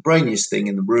Sherlock. He's the brainiest thing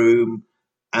in the room,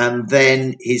 and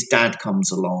then his dad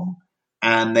comes along,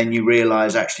 and then you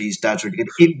realise actually his dad's really good.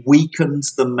 It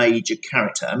weakens the major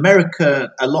character.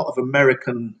 A lot of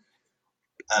American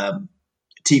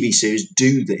TV series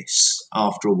do this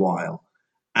after a while.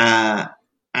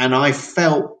 And I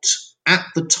felt at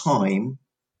the time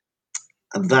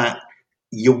that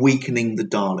you're weakening the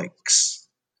Daleks.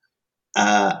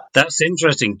 That's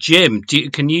interesting. Jim,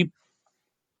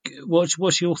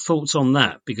 what's your thoughts on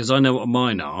that? Because I know what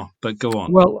mine are, but go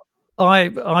on. Well,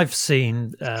 I've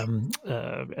seen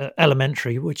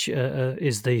Elementary, which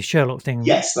is the Sherlock thing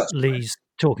Lee's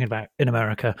talking about in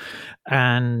America,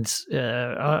 and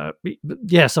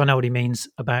yes, I know what he means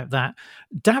about that.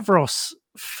 Davros,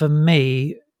 for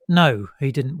me, no,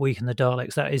 he didn't weaken the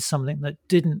Daleks. That is something that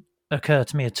didn't occur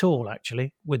to me at all,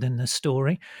 actually, within this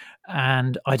story,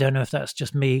 and I don't know if that's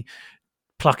just me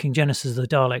plucking Genesis of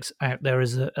the Daleks out there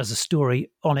as a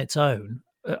story on its own.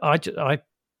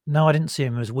 No, I didn't see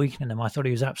him as weakening him. I thought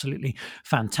he was absolutely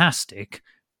fantastic.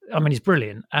 I mean, he's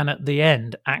brilliant. And at the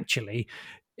end, actually,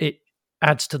 it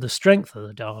adds to the strength of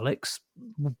the Daleks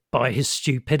by his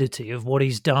stupidity of what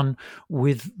he's done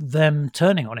with them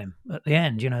turning on him at the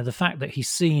end. You know, the fact that he's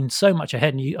seen so much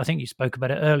ahead. And I think you spoke about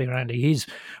it earlier, Andy. He's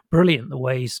brilliant the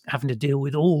way he's having to deal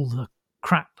with all the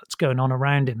crap that's going on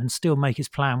around him and still make his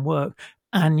plan work.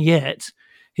 And yet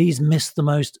he's missed the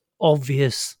most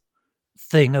obvious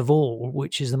thing of all,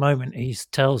 which is the moment he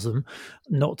tells them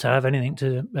not to have anything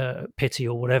to pity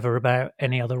or whatever about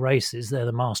any other races. They're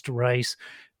the master race.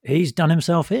 He's done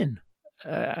himself in.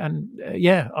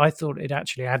 I thought it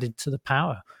actually added to the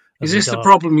power. Is this the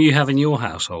problem you have in your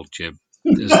household, Jim?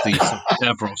 As the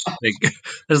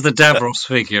Davros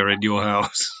figure in your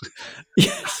house.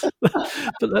 Yes,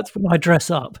 but that's when I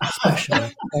dress up,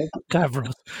 especially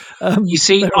Davros. You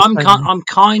see, I'm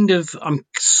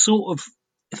sort of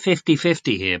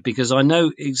 50-50 here, because I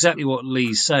know exactly what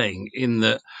Lee's saying, in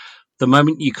that the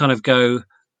moment you kind of go,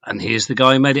 and here's the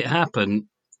guy who made it happen,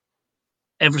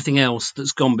 everything else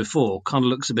that's gone before kind of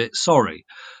looks a bit sorry.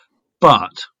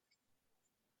 But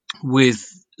with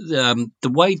the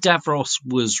way Davros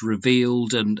was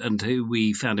revealed and who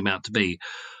we found him out to be,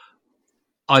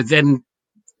 I then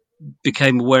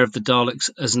became aware of the Daleks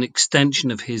as an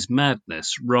extension of his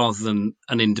madness rather than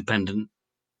an independent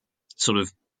sort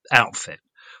of outfit,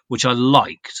 which I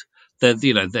liked. They're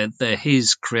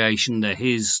his creation, they're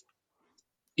his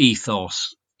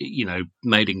ethos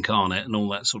made incarnate and all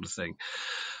that sort of thing.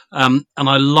 And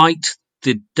I liked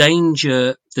the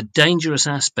dangerous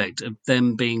aspect of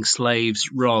them being slaves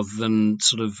rather than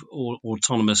sort of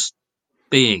autonomous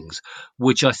beings,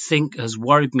 which I think has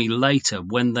worried me later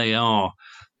when they are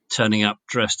turning up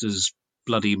dressed as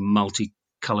bloody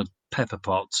multicoloured pepper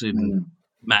pots in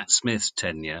Matt Smith's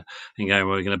tenure and going,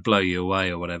 "Well, we're going to blow you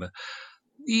away" or whatever.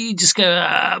 You just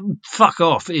go, fuck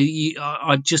off.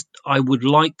 I would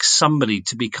like somebody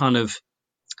to be kind of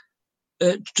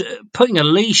putting a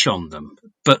leash on them,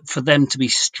 but for them to be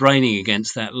straining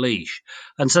against that leash.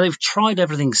 And so they've tried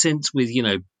everything since with,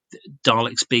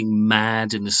 Daleks being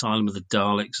mad in Asylum of the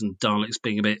Daleks and Daleks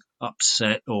being a bit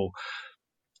upset or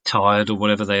tired or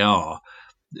whatever they are.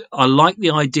 I like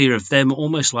the idea of them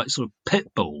almost like sort of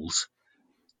pit bulls,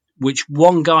 which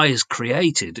one guy has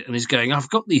created and is going, I've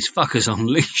got these fuckers on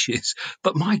leashes,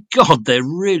 but my God, they're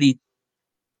really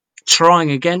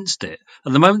trying against it.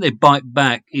 And the moment they bite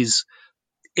back is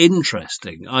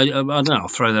interesting. I don't know. I'll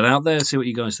throw that out there. See what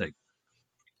you guys think.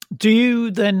 Do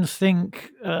you then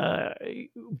think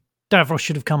Davros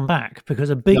should have come back? Because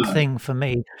a big thing for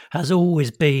me has always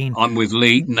been. I'm with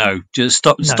Lee. No, just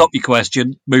stop your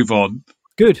question. Move on.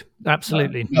 Good.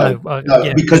 Absolutely. No,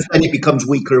 because then it becomes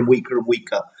weaker and weaker and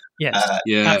weaker. Yes.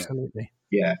 Absolutely.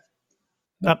 Yeah.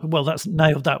 That's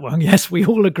nailed that one. Yes, we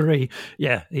all agree.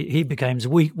 Yeah, he becomes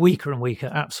weaker and weaker.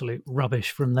 Absolute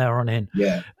rubbish from there on in.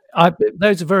 Yeah.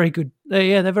 Those are very good.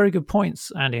 They're very good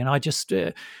points, Andy. And I just,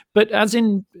 but as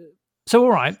in, so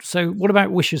all right. So what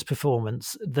about Wish's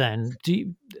performance then?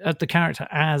 The character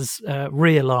as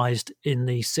realised in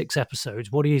these 6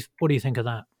 episodes? What do you think of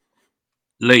that?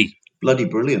 Lee, bloody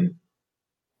brilliant.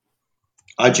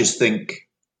 I just think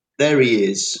there he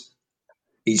is.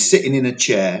 He's sitting in a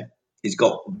chair. He's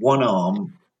got one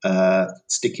arm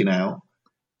sticking out.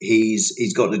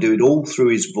 He's got to do it all through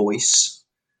his voice.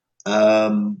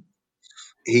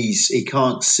 He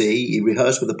can't see. He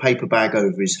rehearsed with a paper bag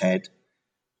over his head,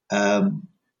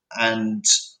 and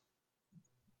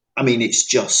I mean it's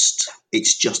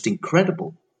just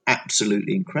incredible,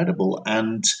 absolutely incredible.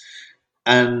 And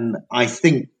I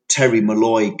think Terry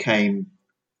Malloy came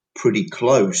pretty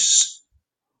close.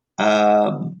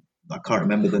 I can't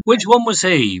remember which one was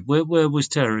he? Where was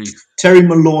Terry? Terry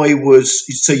Malloy was.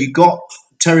 So you got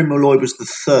Terry Malloy was the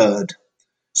third.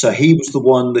 So he was the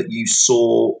one that you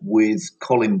saw with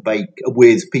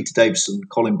with Peter Davison,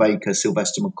 Colin Baker,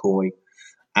 Sylvester McCoy,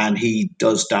 and he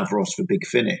does Davros for Big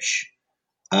Finish.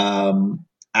 For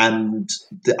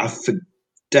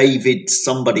David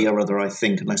somebody or other, I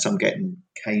think, unless I'm getting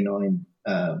K9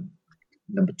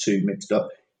 number 2 mixed up.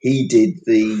 He did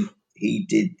the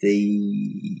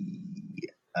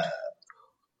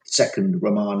second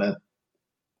Romana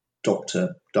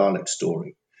Doctor Dalek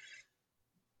story.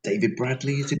 David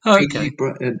Bradley, is it? Okay.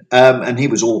 And he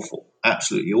was awful,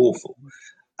 absolutely awful.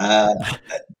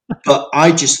 But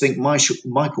I just think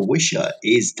Michael Wisher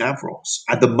is Davros.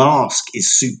 And the mask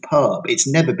is superb. It's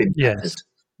never been bettered.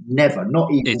 Never,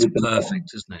 not even. It's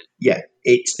perfect, isn't it? Yeah,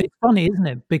 it's funny, isn't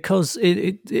it? Because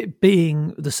it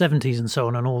being the 70s and so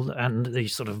on, and the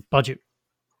sort of budget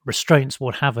restraints,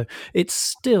 what have you, it's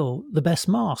still the best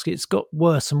mask. It's got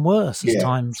worse and worse as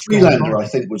time's gone on. Freelander, I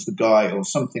think, was the guy or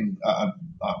something.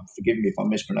 Forgive me if I'm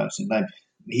mispronouncing his name.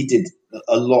 He did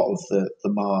a lot of the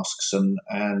masks and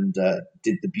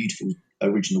did the beautiful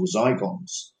original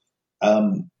Zygons.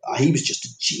 He was just a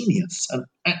genius, an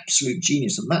absolute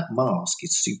genius, and that mask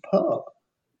is superb.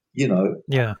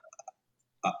 Yeah.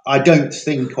 I don't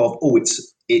think of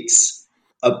it's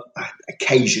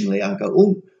occasionally I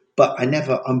go but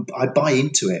I buy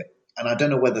into it, and I don't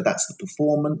know whether that's the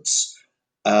performance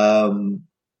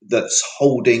that's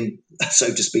holding, so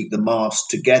to speak, the mask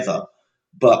together.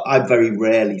 But I very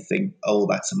rarely think,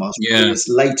 that's a mask. Yeah. Because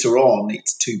later on,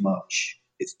 it's too much.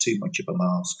 It's too much of a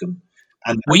mask.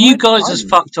 And were you guys as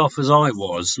fucked off as I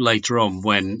was later on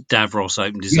when Davros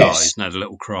opened his eyes and had a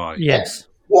little cry? Yes.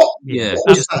 What? Yeah,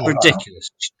 what just ridiculous.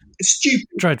 It's stupid.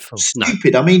 Dreadful.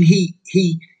 Stupid. I mean, he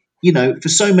for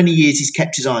so many years he's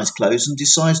kept his eyes closed and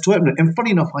decides to open it. And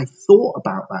funny enough, I thought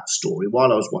about that story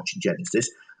while I was watching Genesis,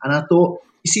 and I thought,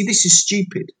 you see, this is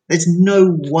stupid. There's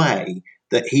no way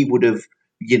that he would have,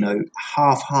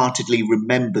 half-heartedly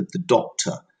remembered the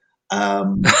Doctor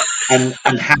and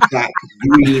have that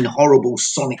green, horrible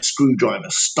sonic screwdriver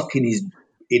stuck in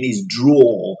his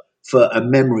drawer for a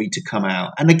memory to come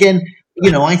out. And again,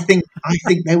 I think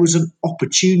there was an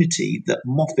opportunity that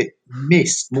Moffat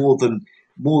missed more than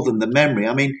the memory.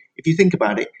 I mean, if you think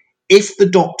about it, if the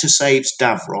Doctor saves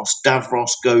Davros,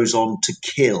 Davros goes on to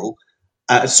kill.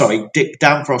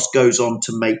 Davros goes on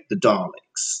to make the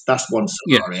Daleks. That's one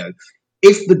scenario. Yeah.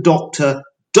 If the Doctor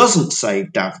doesn't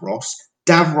save Davros.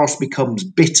 Davros becomes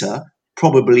bitter,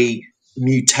 probably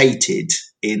mutated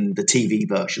in the TV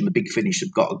version. The Big Finish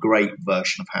have got a great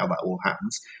version of how that all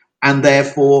happens. And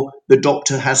therefore, the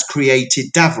Doctor has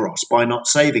created Davros by not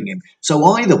saving him. So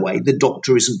either way, the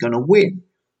Doctor isn't going to win.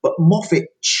 But Moffat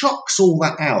chucks all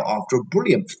that out after a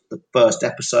brilliant first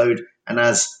episode, and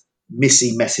as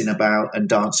Missy messing about and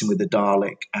dancing with the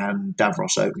Dalek and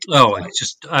Davros opening. Oh, it's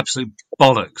just absolute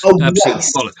bollocks.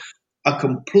 Waste. Bollocks. A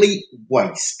complete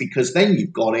waste, because then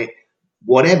you've got it,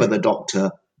 whatever the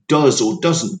Doctor does or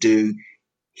doesn't do,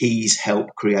 he's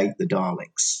helped create the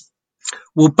Daleks.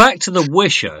 Well, back to the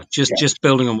Wisher, just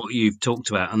building on what you've talked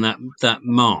about, and that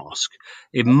mask.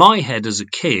 In my head as a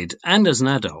kid and as an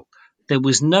adult, there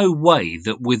was no way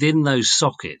that within those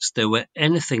sockets there were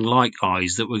anything like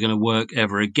eyes that were going to work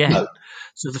ever again. No.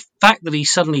 So the fact that he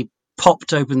suddenly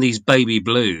popped open these baby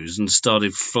blues and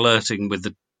started flirting with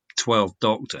the 12th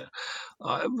Doctor,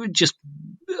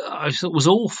 I thought was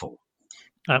awful.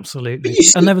 Absolutely.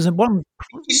 And there was one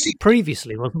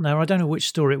previously, wasn't there? I don't know which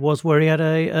story it was, where he had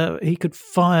he could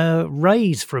fire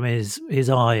rays from his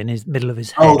eye in his middle of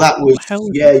his head. Oh, that was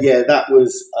that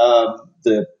was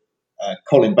the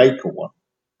Colin Baker one.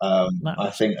 I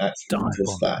think that's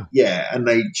just that. Yeah, and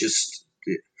they just.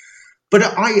 But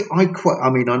I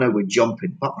know we're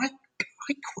jumping, but I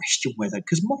question whether,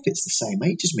 because Moffat's the same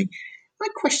age as me, I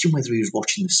question whether he was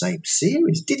watching the same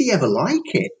series. Did he ever like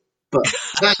it? But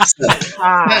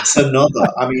that's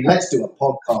another. I mean, let's do a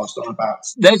podcast on about.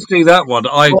 Let's do that one.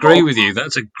 I agree with you.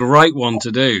 That's a great one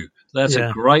to do.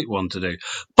 A great one to do.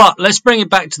 But let's bring it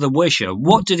back to the Wisher.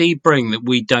 What did he bring that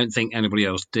we don't think anybody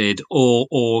else did,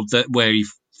 or that where he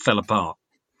fell apart?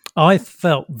 I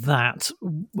felt that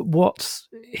what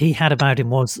he had about him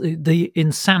was the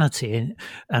insanity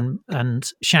and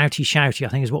shouty, I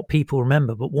think, is what people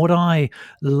remember. But what I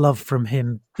love from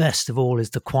him best of all is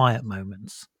the quiet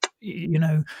moments. You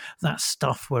know, that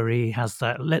stuff where he has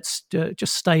that, let's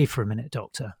just stay for a minute,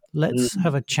 Doctor. Let's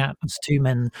have a chat as two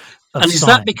men of And is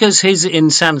science. that because his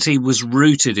insanity was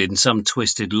rooted in some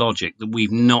twisted logic that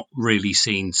we've not really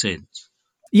seen since?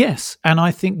 Yes, and I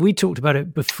think we talked about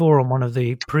it before on one of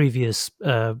the previous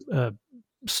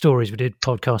stories we did,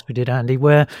 podcast we did, Andy,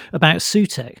 where about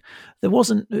Sutek. There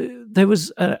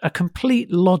was a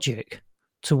complete logic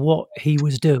to what he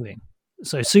was doing.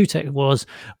 So Sutek was,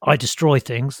 I destroy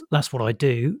things, that's what I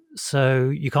do, so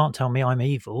you can't tell me I'm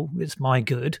evil, it's my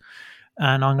good,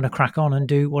 and I'm going to crack on and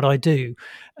do what I do.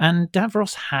 And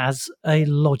Davros has a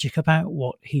logic about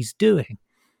what he's doing.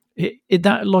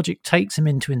 That logic takes him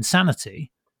into insanity.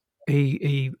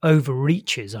 He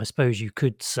overreaches, I suppose you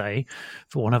could say,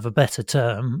 for want of a better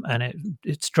term, and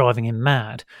it's driving him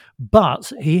mad.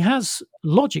 But he has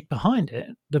logic behind it.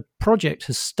 The project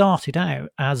has started out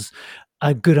as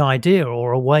a good idea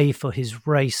or a way for his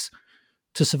race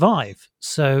to survive.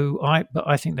 So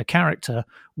I think the character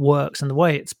works, and the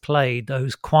way it's played,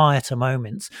 those quieter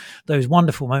moments, those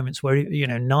wonderful moments where, you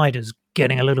know, Nida's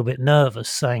getting a little bit nervous,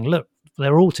 saying, look,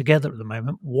 they're all together at the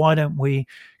moment. Why don't we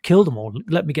kill them all?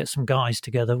 Let me get some guys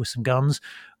together with some guns.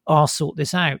 I'll sort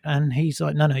this out. And he's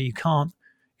like, no, you can't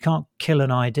kill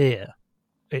an idea.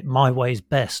 My way's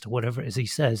best, or whatever it is he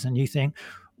says. And you think,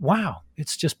 wow,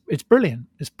 it's brilliant.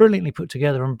 It's brilliantly put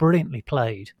together and brilliantly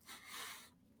played.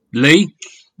 Lee?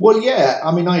 Well, yeah,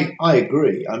 I mean, I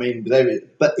agree. I mean,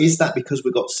 but is that because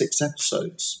we've got 6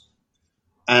 episodes?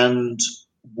 And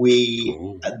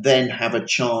we then have a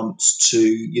chance to,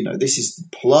 you know, this is the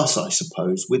plus, I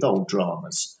suppose, with old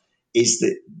dramas, is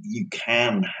that you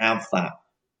can have that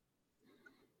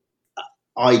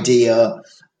idea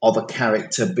of a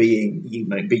character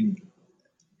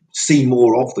see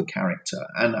more of the character.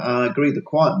 And I agree, the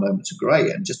quiet moments are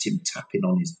great, and just him tapping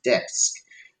on his desk,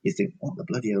 you think, what the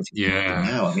bloody hell is he doing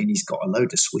now? I mean, he's got a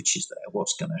load of switches there.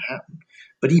 What's going to happen?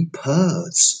 But he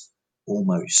purrs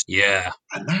almost. Yeah.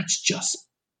 And that's just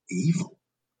evil.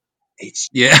 It's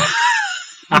he's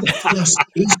just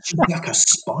like a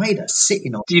spider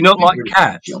sitting on. Do you not like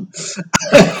cats?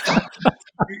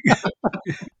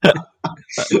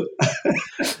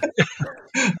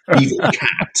 Evil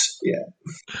cat, yeah.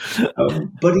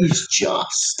 But he's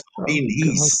just. I mean,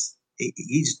 he's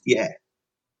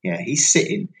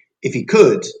sitting. If he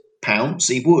could pounce,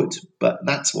 he would. But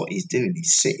that's what he's doing.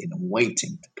 He's sitting and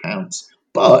waiting to pounce.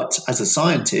 But as a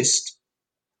scientist,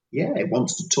 he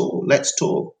wants to talk. Let's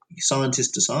talk.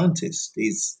 Scientist to scientist.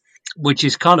 Which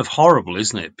is kind of horrible,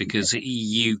 isn't it? Because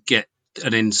you get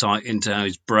an insight into how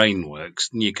his brain works,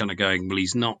 and you're kind of going, well,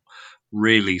 he's not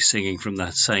really singing from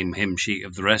the same hymn sheet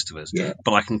of the rest of us,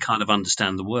 but I can kind of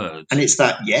understand the words. And it's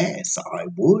that, yes, I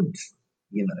would,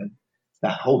 you know,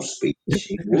 that whole speech,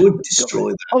 he would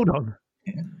destroy that. Hold on.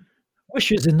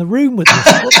 Wishes in the room with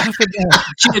us. What's happened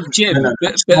there? Jim,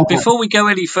 but before we go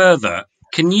any further,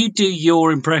 can you do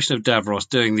your impression of Davros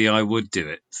doing the "I would do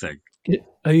it" thing?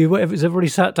 Are you? Has everybody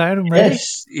sat down and ready?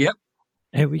 Yes. Yep.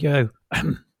 Here we go.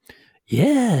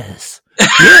 Yes.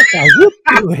 Yes, I would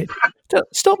do it.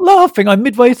 Stop laughing. I'm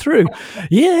midway through.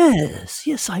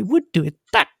 Yes, I would do it.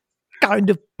 That kind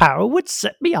of power would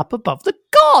set me up above the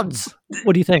gods.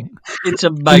 What do you think? It's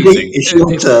amazing. It's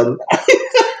your turn.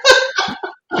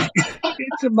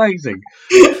 It's amazing.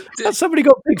 Has somebody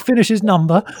got Big Finish's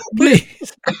number,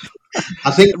 please?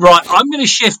 I think Right, I'm going to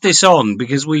shift this on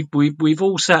because we've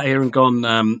all sat here and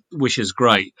gone, "Wish is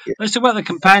great." Yeah. Let's talk about the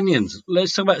companions.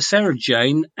 Let's talk about Sarah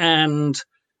Jane and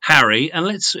Harry,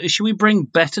 and should we bring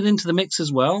Betton into the mix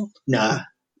as well? nah.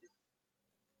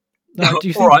 No, do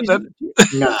you All think? right, then.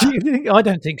 Nah. Do you think? I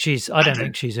don't think she's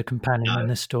a companion in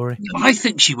this story. I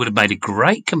think she would have made a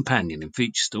great companion in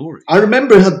future stories. I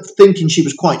remember her thinking she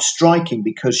was quite striking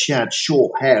because she had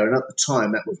short hair, and at the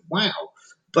time that was wow.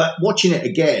 But watching it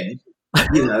again,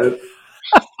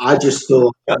 I just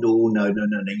thought, no.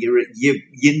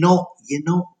 You're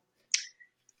not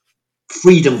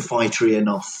freedom fightery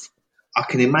enough. I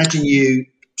can imagine you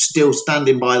still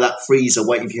standing by that freezer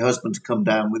waiting for your husband to come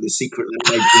down with a secret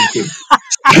lemonade drinking.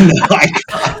 I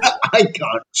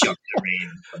can't chuck her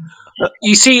in.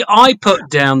 You see, I put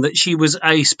down that she was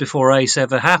Ace before Ace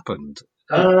ever happened.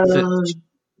 Mm,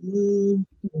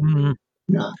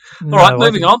 No. All right,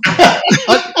 moving on.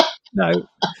 No,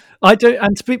 I don't.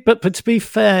 And to be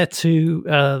fair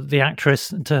to the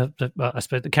actress and to I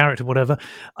suppose the character, whatever,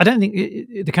 I don't think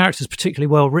the character is particularly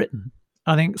well written.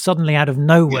 I think suddenly out of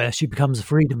nowhere she becomes a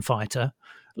freedom fighter,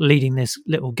 leading this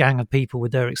little gang of people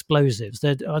with their explosives.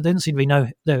 There didn't seem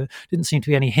to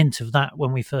be any hint of that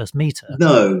when we first meet her.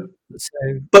 No. So,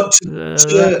 But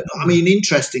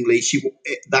interestingly,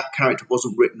 that character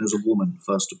wasn't written as a woman,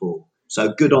 first of all.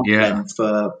 So good on them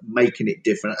for making it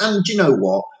different. And do you know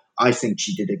what? I think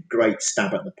she did a great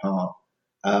stab at the part.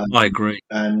 I agree.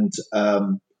 And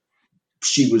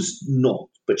she was not,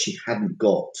 but she hadn't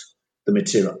got the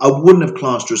material. I wouldn't have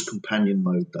classed her as companion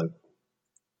mode, though.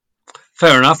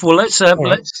 Fair enough. Well,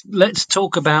 let's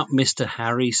talk about Mr.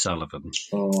 Harry Sullivan.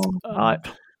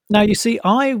 Now you see,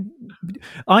 I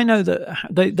know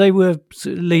that they were,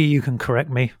 Lee. You can correct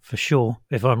me for sure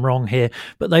if I'm wrong here,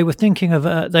 but they were thinking of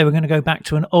they were going to go back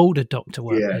to an older Doctor,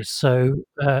 weren't they? So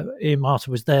Ian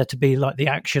Martin was there to be like the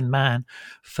action man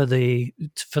for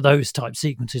those type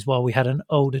sequences, while we had an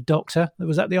older Doctor.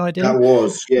 Was that the idea? That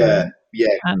was, yeah.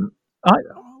 And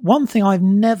one thing I've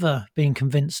never been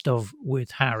convinced of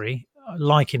with Harry,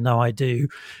 like him though I do,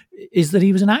 is that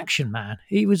he was an action man.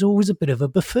 He was always a bit of a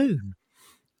buffoon.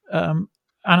 And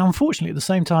unfortunately, at the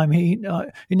same time, he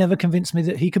never convinced me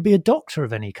that he could be a doctor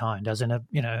of any kind, as in an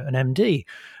MD.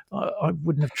 I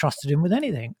wouldn't have trusted him with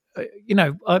anything.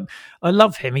 I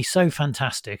love him. He's so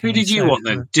fantastic. Who did you want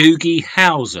then? Doogie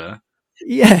Howser?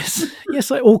 Yes,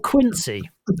 or Quincy.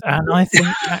 And I think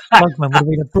Jack Klugman would have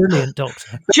been a brilliant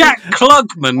doctor. Jack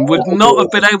Klugman would not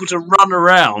have been able to run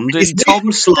around in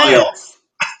Tom's stead.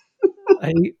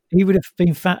 He would have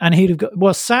been fat, and he'd have got.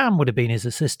 Well, Sam would have been his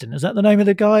assistant. Is that the name of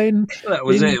the guy? That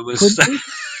was it. It was.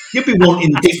 You'd be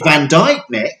wanting Dick Van Dyke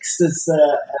next.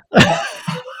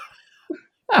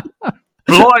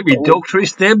 Blimey, Doctor,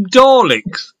 it's them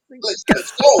Daleks. Let's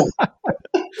go.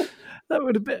 That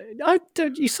would have been.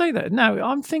 Don't you say that? No,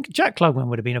 I'm thinking Jack Klugman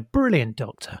would have been a brilliant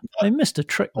doctor. They missed a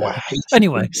trick there.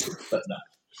 Anyway,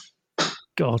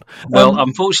 God. Well,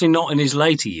 unfortunately, not in his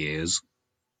later years.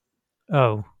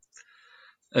 Oh.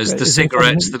 As the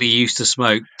cigarettes that he used to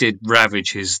smoke did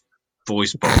ravage his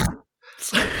voice box.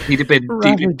 He'd have been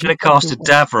cast as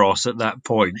Davros at that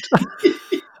point.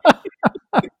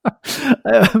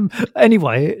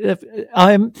 Anyway,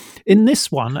 I'm in this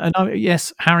one, and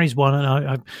yes, Harry's one, and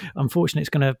I'm unfortunately it's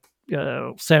going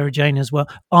to Sarah Jane as well.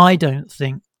 I don't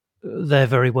think they're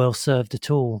very well served at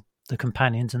all, the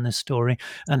companions in this story,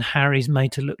 and Harry's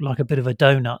made to look like a bit of a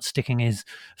donut sticking his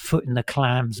foot in the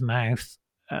clam's mouth.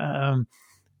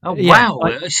 Wow!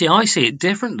 I see it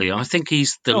differently. I think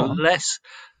he's less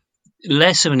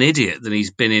of an idiot than he's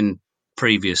been in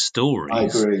previous stories. I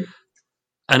agree.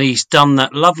 And he's done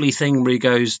that lovely thing where he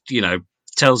goes,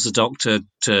 tells the Doctor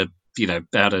to,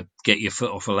 how to get your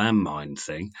foot off a landmine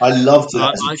thing. I loved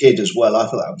that as a kid as well. I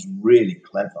thought that was really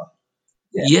clever.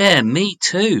 Yeah, me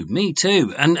too.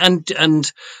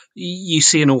 And you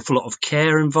see an awful lot of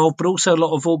care involved, but also a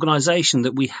lot of organisation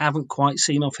that we haven't quite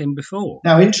seen of him before.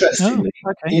 Now, interestingly,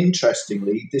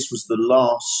 this was the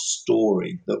last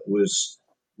story that was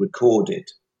recorded.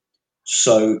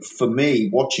 So for me,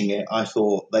 watching it, I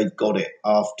thought they've got it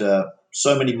after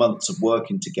so many months of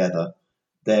working together.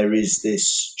 there is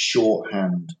this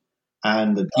shorthand,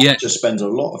 and the Yeah. Doctor spends a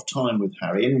lot of time with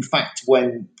Harry. In fact,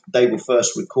 when they were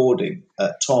first recording,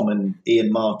 Tom and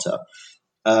Ian Marter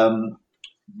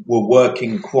were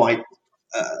working quite.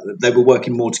 They were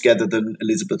working more together than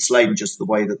Elizabeth Sladen, just the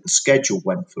way that the schedule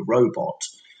went for Robot.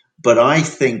 But I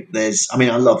think there's. I mean,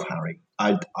 I love Harry.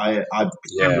 I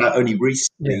found out only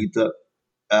recently that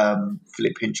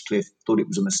Philip Hinchcliffe thought it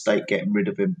was a mistake getting rid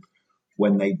of him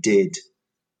when they did.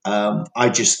 I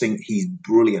just think he's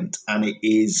brilliant, and it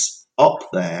is up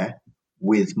there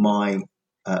with my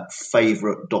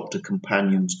favourite Doctor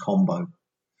Companions combo.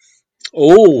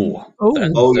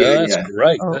 That's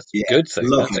great. Oh, That's a good thing.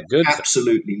 Love That's it. a good thing.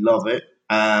 Absolutely love it.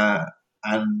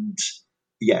 And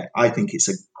yeah, I think it's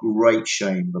a great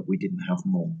shame that we didn't have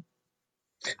more.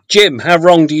 Jim, how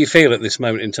wrong do you feel at this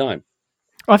moment in time?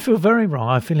 I feel very wrong.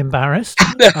 I feel embarrassed.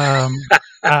 I'm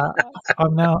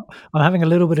having a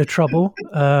little bit of trouble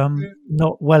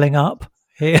not welling up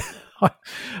here.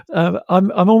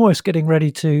 I'm almost getting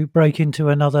ready to break into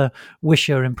another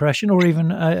Wisher impression, or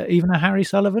even a Harry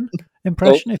Sullivan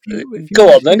impression. If you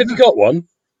go on then, have you got one?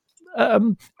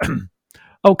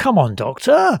 Oh, come on,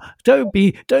 Doctor! Don't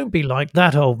be like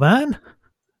that, old man.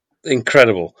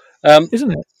 Incredible,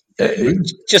 isn't it?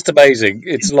 Just amazing.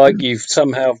 It's like you've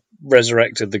somehow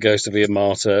resurrected the ghost of Ian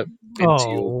Marter into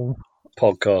your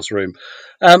podcast room.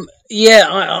 I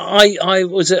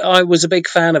was a big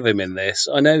fan of him in this.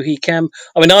 I know he can.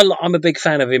 I mean, I'm a big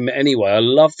fan of him anyway. I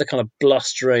love the kind of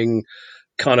blustering,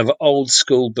 kind of old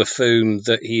school buffoon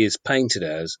that he is painted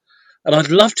as, and I'd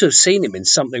love to have seen him in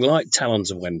something like Talons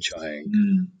of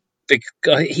Wenchang.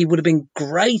 He would have been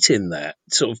great in that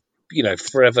sort of,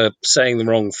 forever saying the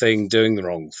wrong thing, doing the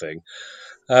wrong thing.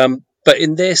 But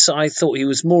in this, I thought he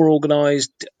was more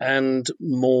organised and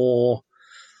more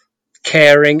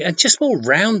caring and just more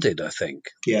rounded, I think,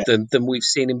 than we've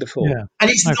seen him before. Yeah. And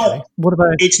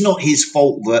it's not his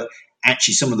fault that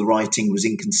actually some of the writing was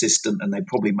inconsistent, and they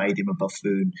probably made him a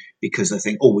buffoon because they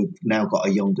think, oh, we've now got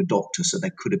a younger Doctor, so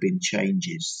there could have been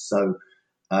changes. So,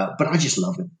 but I just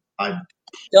love him. I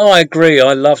agree.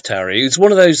 I loved Harry. It's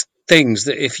one of those things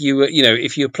that if you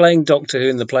were playing Doctor Who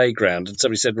in the playground and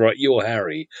somebody said, right, you're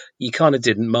Harry, you kind of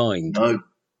didn't mind. No.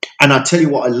 And I tell you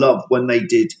what I love when they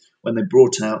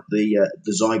brought out the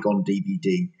Zygon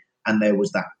DVD, and there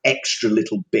was that extra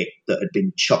little bit that had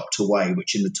been chopped away,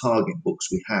 which in the Target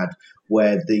books we had,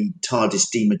 where the TARDIS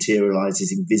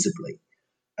dematerializes invisibly,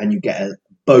 and you get a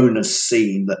bonus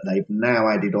scene that they've now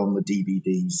added on the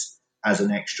DVDs as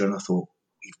an extra. And I thought,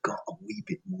 we've got a wee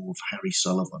bit more of Harry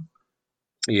Sullivan.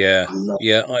 Yeah,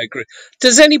 I agree.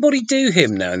 Does anybody do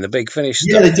him now in the Big Finish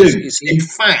stuff? Yeah, they do. In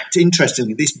fact,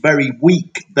 interestingly, this very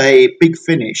week, Big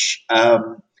Finish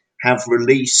have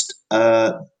released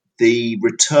the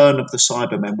Return of the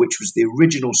Cybermen, which was the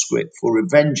original script for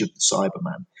Revenge of the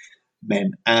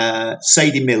Cybermen.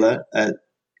 Sadie Miller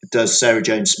does Sarah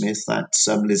Jane Smith. That's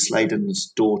Liz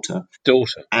Sladen's daughter.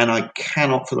 And I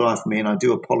cannot, for the life of me, and I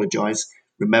do apologise,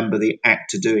 remember the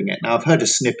actor doing it. Now, I've heard a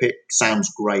snippet.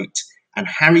 Sounds great. And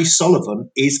Harry Sullivan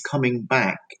is coming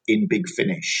back in Big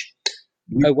Finish.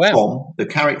 Oh, wow. Tom, the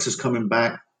character's coming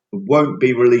back. It won't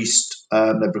be released.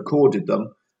 They've recorded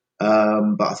them,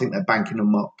 but I think they're banking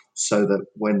them up so that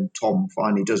when Tom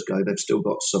finally does go, they've still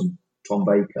got some Tom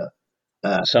Baker.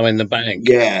 So in the bank.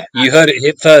 Yeah. You heard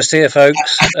it first here,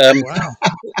 folks. Wow.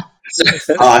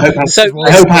 I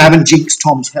hope I haven't jinxed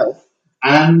Tom's health.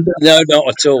 And no, not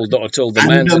at all. Not at all. The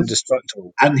man's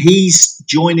indestructible. And he's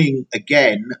joining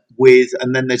again with,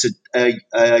 and then there's a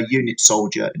unit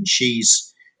soldier, and she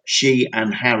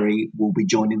and Harry will be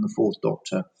joining the Fourth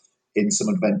Doctor in some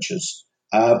adventures.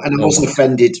 And I wasn't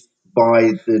offended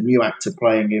by the new actor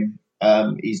playing him.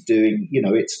 He's doing,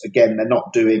 it's again, they're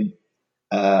not doing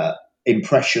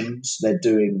impressions, they're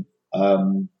doing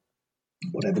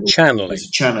whatever channeling.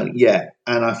 Channeling, yeah.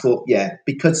 And I thought,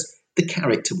 because the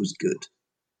character was good.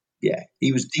 Yeah,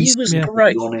 he was decent. He was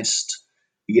great. Honest.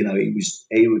 He was.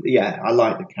 I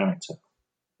like the character.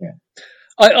 Yeah.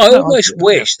 I almost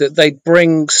wish that they'd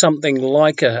bring something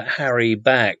like a Harry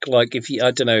back. Like if you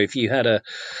had if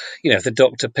the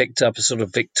Doctor picked up a sort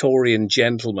of Victorian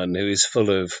gentleman who is full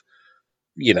of,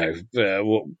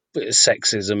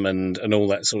 sexism and all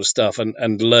that sort of stuff,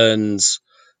 and learns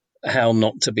how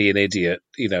not to be an idiot,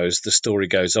 as the story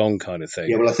goes on, kind of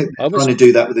thing. Yeah, well, I think they're trying to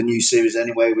do that with a new series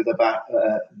anyway, with about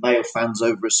male fans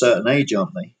over a certain age,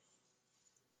 aren't they?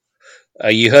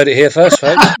 You heard it here first,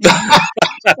 folks. I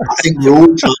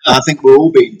think we're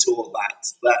all being taught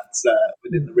that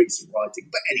within the recent writing.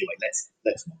 But anyway,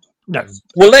 let's not. No.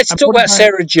 Well, let's talk about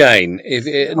Sarah Jane.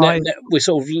 We're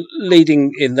sort of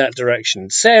leading in that direction.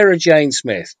 Sarah Jane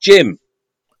Smith, Jim.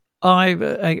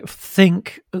 I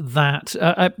think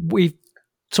that we've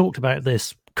talked about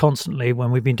this constantly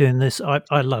when we've been doing this.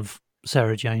 I love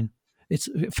Sarah Jane. It's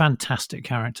a fantastic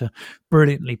character,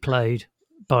 brilliantly played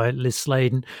by Liz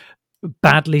Sladen,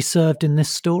 badly served in this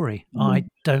story. I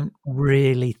don't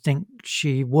really think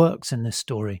she works in this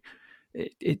story.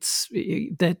 I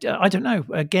don't know.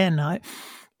 Again,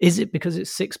 is it because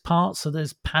it's 6 parts, so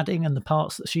there's padding, and the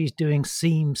parts that she's doing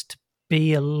seems to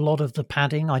be a lot of the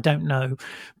padding? I don't know,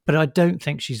 but I don't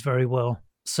think she's very well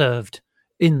served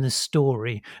in this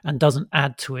story, and doesn't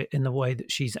add to it in the way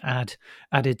that she's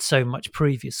added so much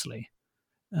previously.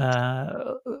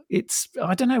 It's,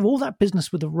 I don't know, all that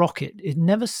business with the rocket, it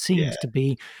never seems to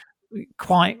be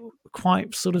quite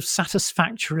sort of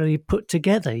satisfactorily put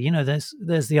together. You know, there's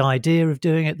the idea of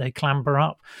doing it, they clamber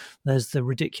up, there's the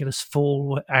ridiculous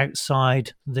fall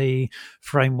outside the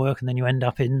framework, and then you end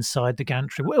up inside the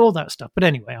gantry, all that stuff. But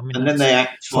anyway, I mean, and then they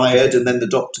act tired, and then the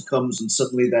doctor comes, and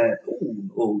suddenly they're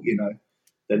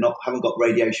they're not, haven't got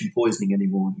radiation poisoning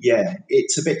anymore. Yeah,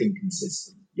 it's a bit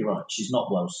inconsistent. You're right, she's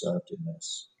not well served in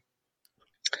this.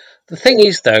 The thing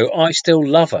is, though, I still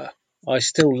love her.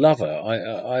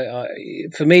 I,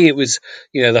 for me, it was,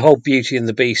 the whole Beauty and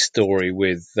the Beast story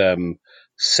with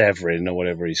Severin or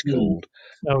whatever he's called.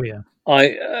 Oh yeah.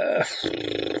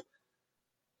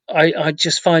 I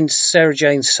just find Sarah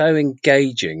Jane so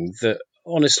engaging that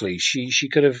honestly, she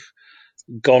could have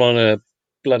gone on a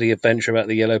bloody adventure about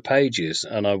the Yellow Pages,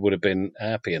 and I would have been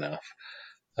happy enough.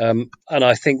 And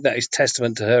I think that is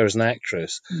testament to her as an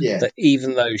actress, that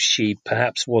even though she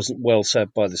perhaps wasn't well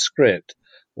served by the script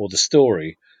or the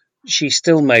story, she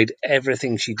still made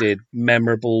everything she did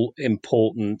memorable,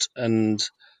 important, and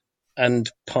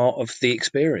part of the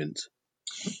experience.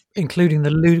 Including the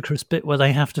ludicrous bit where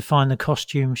they have to find the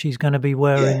costume she's going to be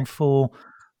wearing for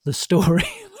the story.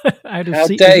 How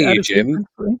dare you, Jim?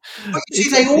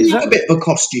 They all have a bit of a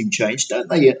costume change, don't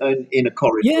they, in a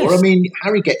corridor? Yes. I mean,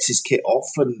 Harry gets his kit off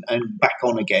and back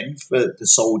on again for the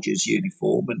soldier's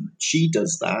uniform, and she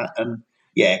does that, and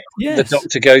the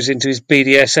Doctor goes into his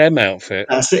BDSM outfit.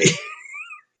 That's it.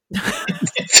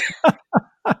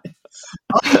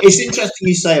 It's interesting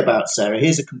you say about Sarah.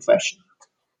 Here's a confession.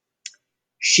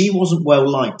 She wasn't well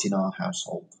liked in our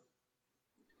household.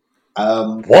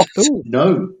 What?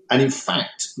 No. And in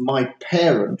fact, my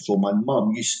parents or my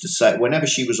mum used to say, whenever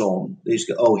she was on, they used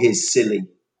to go, "Oh, here's silly."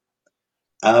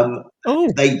 Wow.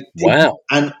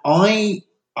 And I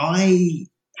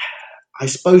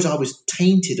suppose I was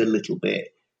tainted a little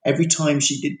bit. Every time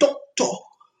she did Doctor,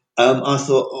 I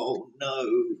thought, "Oh no."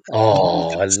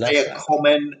 Oh, I love say a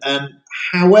comment.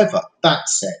 However, that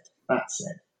said,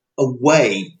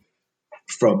 away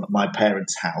from my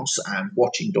parents' house and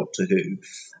watching Doctor Who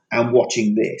and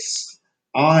watching this,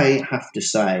 I have to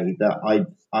say that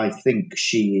I think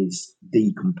she is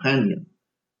the companion.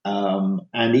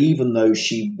 And even though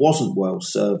she wasn't well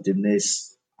served in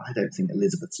this, I don't think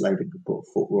Elizabeth Sladen could put a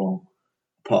foot wrong,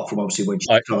 apart from obviously when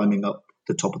she's climbing up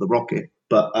the top of the rocket.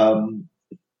 But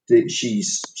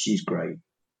she's great.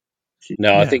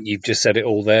 I think you've just said it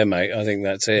all there, mate. I think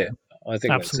that's it. I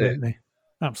think absolutely. That's it.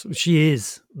 Absolutely. She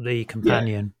is the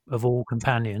companion of all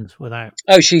companions without...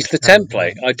 Oh, she's the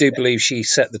template. I do believe she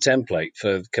set the template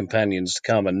for companions to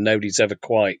come, and nobody's ever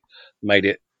quite made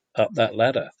it up that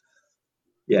ladder.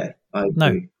 Yeah, I agree.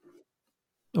 No.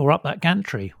 Or up that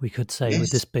gantry, we could say,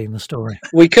 with this being the story.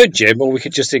 We could, Jim, or we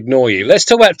could just ignore you. Let's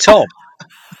talk about Tom.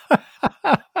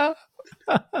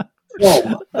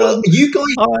 Well, you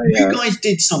guys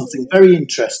did something very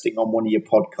interesting on one of your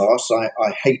podcasts.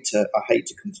 I hate to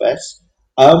confess.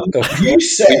 You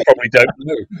said, we probably don't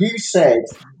know. You said,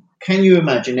 can you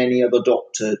imagine any other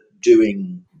Doctor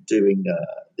doing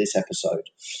this episode?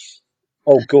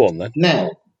 Oh, go on then.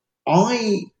 Now,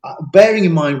 bearing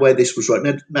in mind where this was right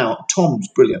now, Tom's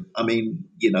brilliant. I mean,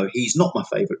 he's not my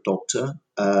favourite Doctor,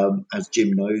 as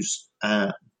Jim knows,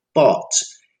 but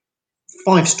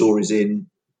 5 stories in,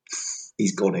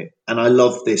 he's got it. And I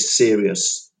love this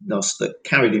seriousness that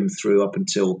carried him through up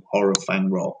until Horror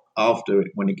Fang Rock. After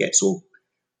it, when it gets all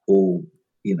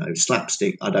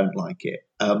slapstick, I don't like it.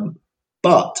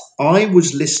 But I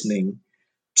was listening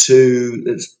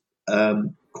to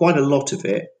quite a lot of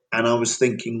it, and I was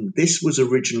thinking this was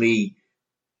originally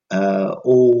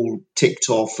all ticked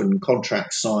off and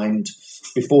contracts signed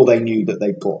before they knew that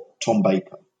they'd got Tom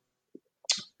Baker.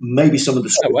 Maybe some of the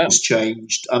script was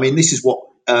changed. I mean, this is what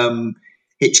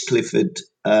Hinchcliffe had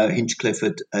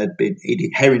been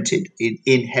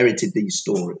inherited these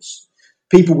stories.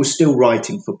 People were still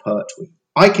writing for Pertwee.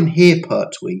 I can hear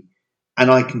Pertwee,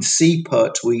 and I can see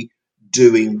Pertwee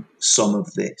doing some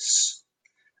of this.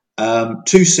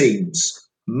 2 scenes,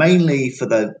 mainly for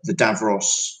the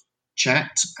Davros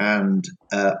chat and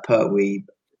Pertwee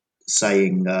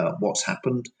saying what's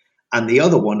happened, and the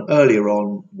other one earlier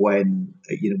on when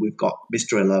we've got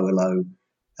Mr. Hello Hello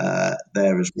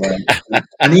there as well,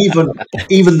 and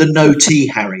even the no tea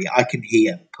Harry, I can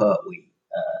hear Pertwee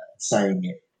saying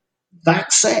it.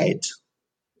 That said,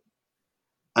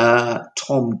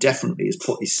 Tom definitely has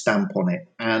put his stamp on it,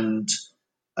 and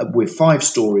we're 5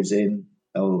 stories in.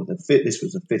 This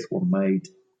was the 5th one made.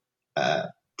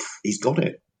 He's got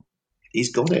it.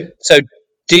 He's got it. So,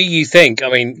 do you think? I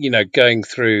mean, going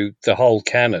through the whole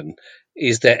canon,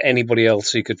 is there anybody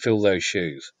else who could fill those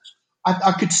shoes?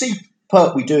 I could see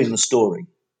Pertwee doing the story.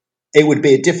 It would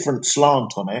be a different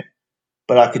slant on it,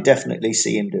 but I could definitely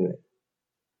see him do it.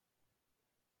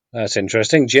 That's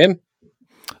interesting, Jim.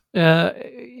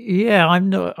 Yeah, I'm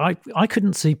not. I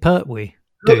couldn't see Pertwee.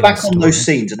 Look back on those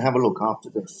scenes and have a look after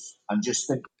this, and just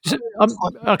think.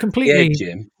 I completely. Yeah,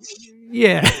 Jim.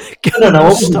 Yeah. No, I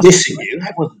wasn't dissing you.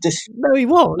 I wasn't dissing you. No, he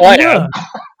was.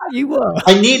 You were.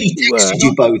 I nearly texted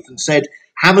you both and said,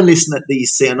 have a listen at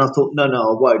these scenes. And I thought, no,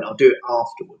 I won't. I'll do it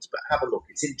afterwards. But have a look.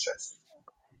 It's interesting.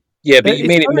 Yeah, but you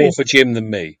mean it more for Jim than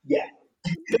me. Yeah.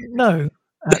 No,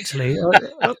 actually.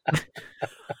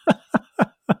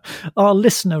 Our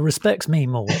listener respects me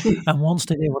more and wants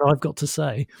to hear what I've got to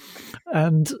say.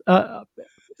 And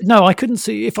no, I couldn't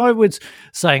see. If I was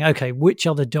saying, okay, which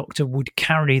other Doctor would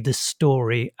carry this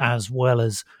story as well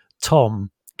as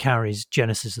Tom carries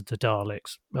Genesis of the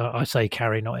Daleks? I say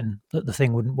carry, not in that the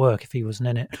thing wouldn't work if he wasn't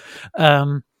in it.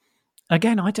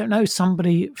 Again, I don't know.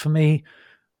 Somebody, for me,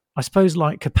 I suppose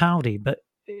like Capaldi, but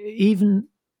even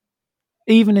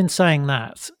in saying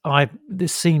that,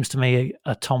 this seems to me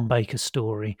a Tom Baker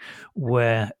story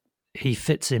where he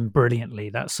fits in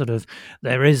brilliantly.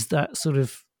 There is that sort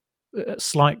of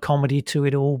slight comedy to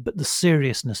it all, but the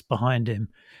seriousness behind him,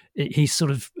 he's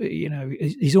sort of,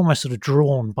 he's almost sort of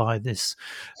drawn by this,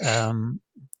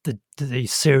 the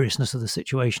seriousness of the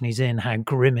situation he's in, how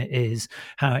grim it is,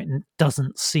 how it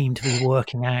doesn't seem to be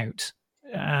working out.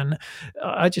 And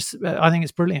I think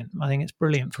it's brilliant. I think it's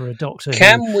brilliant for a Doctor.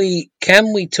 Can we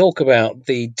talk about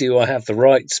the "Do I Have the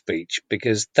Right" speech,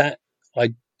 because that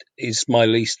is my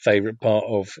least favourite part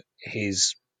of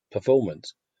his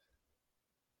performance.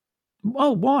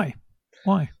 Well, why?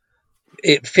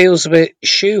 It feels a bit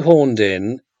shoehorned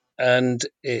in, and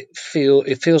it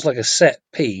feels like a set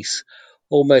piece,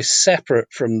 almost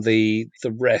separate from the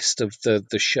rest of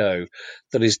the show,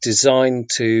 that is designed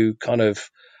to kind of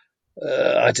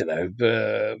I don't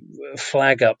know,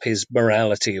 flag up his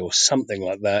morality or something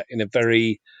like that in a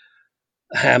very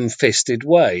ham-fisted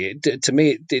way. To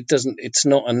me, it doesn't. It's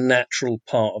not a natural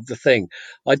part of the thing.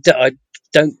 I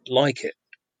don't like it.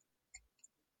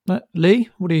 Lee,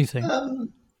 what do you think?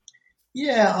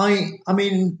 Yeah, I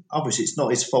mean, obviously it's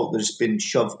not his fault that it's been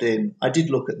shoved in. I did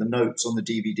look at the notes on the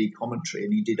DVD commentary,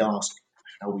 and he did ask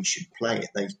how we should play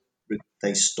it.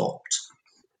 They stopped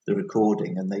the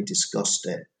recording and they discussed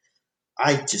it.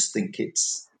 I just think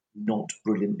it's not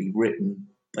brilliantly written,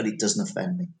 but it doesn't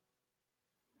offend me.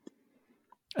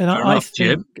 And I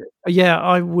think, yeah,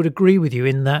 I would agree with you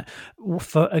in that,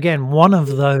 for again, one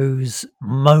of those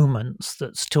moments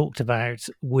that's talked about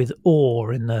with awe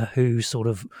in the Who sort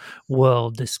of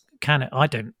world. I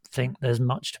don't think there's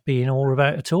much to be in awe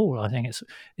about at all. I think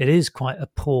it is quite a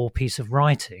poor piece of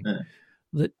writing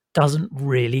that doesn't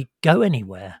really go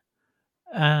anywhere.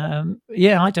 I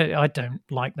don't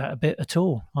like that a bit at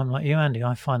all. I'm like you, Andy.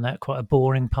 I find that quite a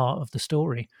boring part of the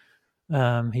story.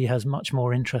 He has much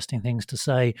more interesting things to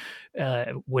say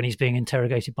when he's being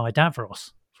interrogated by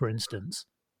Davros, for instance,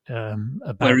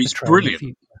 about where he's brilliant. The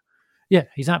future. Yeah,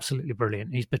 he's absolutely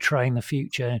brilliant. He's betraying the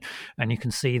future, and you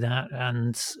can see that.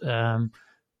 And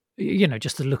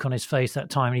just the look on his face that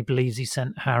time, he believes he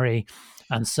sent Harry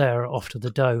and Sarah off to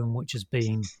the dome, which has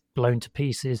been blown to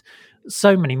pieces.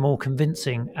 So many more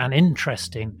convincing and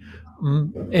interesting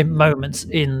moments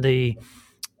in the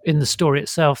story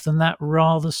itself than that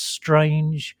rather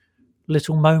strange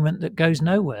little moment that goes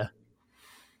nowhere.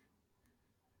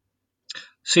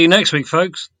 See you next week,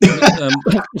 folks. Thanks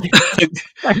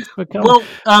for coming. Well,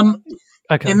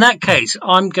 okay. In that case,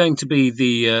 I'm going to be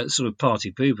the sort of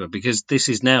party pooper, because this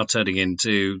is now turning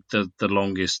into the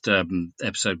longest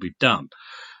episode we've done.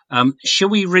 Shall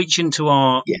we reach into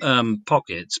our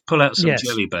pockets, pull out some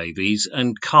jelly babies,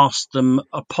 and cast them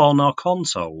upon our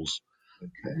consoles?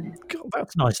 Okay. God,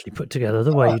 that's nicely put together,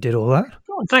 the way you did all that.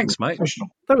 Oh, thanks, mate.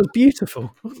 That was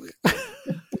beautiful.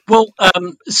 Well,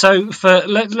 so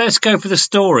let's go for the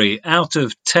story. Out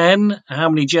of 10, how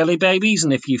many jelly babies?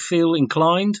 And if you feel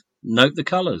inclined, note the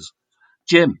colours.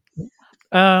 Jim?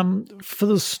 For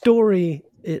the story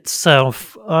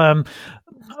itself, I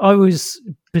was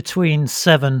between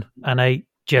 7 and 8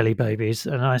 jelly babies,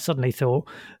 and I suddenly thought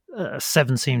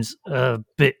 7 seems a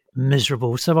bit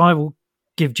miserable. So I will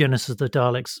give Genesis of the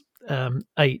Daleks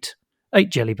 8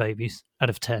 jelly babies out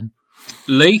of 10.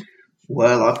 Lee?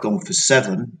 Well, I've gone for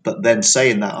 7, but then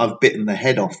saying that, I've bitten the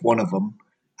head off one of them,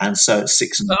 and so it's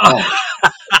 6.5.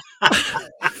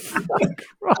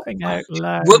 Crying out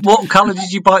loud. What colour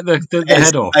did you bite the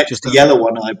head off? It's the yellow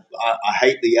one. I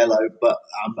hate the yellow, but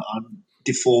I'm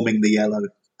deforming the yellow.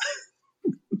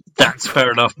 That's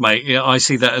fair enough, mate. Yeah, I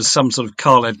see that as some sort of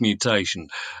Carled mutation.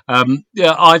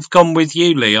 Yeah, I've gone with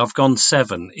you, Lee. I've gone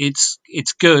 7. It's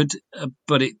good,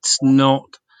 but it's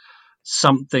not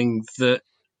something that,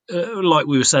 like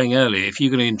we were saying earlier, if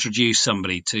you're going to introduce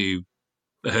somebody to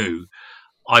Who,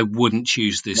 I wouldn't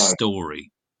choose this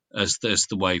story as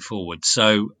the way forward.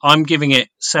 So I'm giving it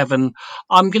 7.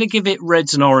 I'm going to give it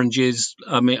reds and oranges.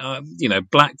 I mean,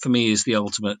 black for me is the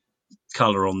ultimate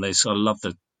colour on this. I love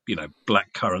the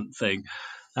black currant thing.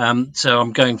 So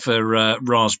I'm going for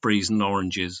raspberries and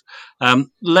oranges.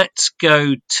 Let's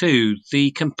go to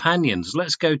the companions.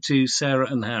 Let's go to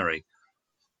Sarah and Harry.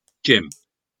 Jim.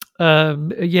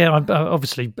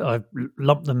 Obviously I've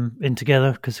lumped them in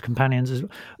together because the companions.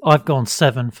 I've gone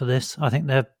 7 for this. I think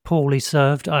they're poorly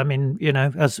served. I mean,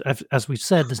 as we've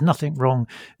said, there's nothing wrong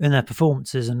in their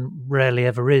performances, and rarely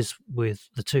ever is with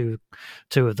the two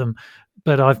of them.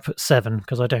 But I've put 7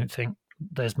 because I don't think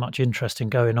there's much interesting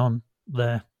going on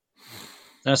there.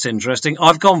 That's interesting.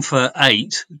 I've gone for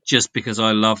 8 just because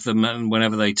I love them, and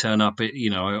whenever they turn up, I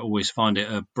always find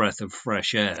it a breath of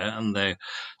fresh air, and they're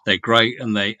great,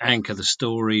 and they anchor the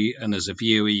story. And as a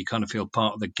viewer, you kind of feel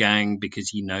part of the gang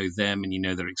because you know them and you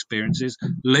know their experiences.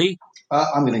 Lee,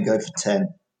 I'm going to go for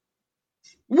 10.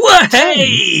 What?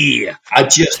 Hey! I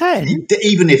just 10?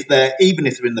 even if they're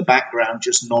in the background,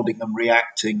 just nodding and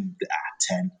reacting.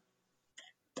 10.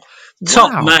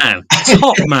 Top man.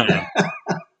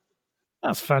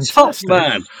 That's fantastic. Top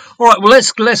man. All right, well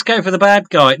let's go for the bad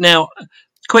guy now.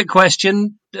 Quick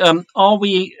question: Are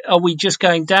we just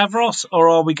going Davros, or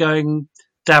are we going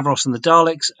Davros and the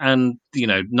Daleks, and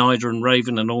Nyder and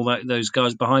Raven and all those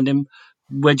guys behind him?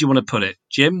 Where do you want to put it,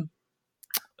 Jim?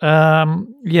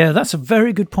 Yeah, that's a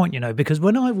very good point. Because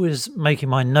when I was making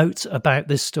my notes about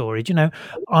this story,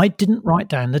 I didn't write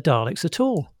down the Daleks at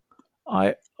all.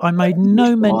 I made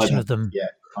no mention of them. Yeah.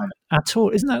 At all.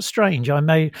 Isn't that strange?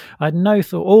 I had no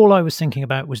thought. All I was thinking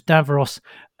about was Davros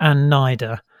and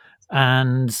Nyder,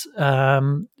 and I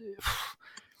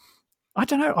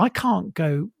don't know. I can't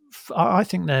go. I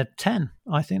think they're 10.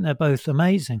 I think they're both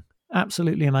amazing,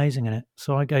 absolutely amazing in it.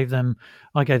 So I gave them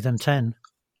 10.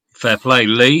 Fair play,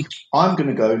 Lee. I'm going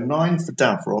to go 9 for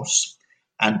Davros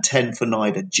and 10 for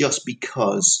Nyder, just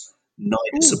because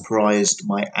Nyder surprised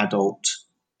my adult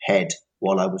head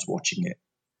while I was watching it.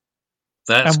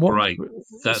 That's great.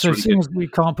 That's really seeing as we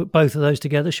can't put both of those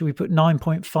together, should we put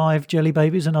 9.5 jelly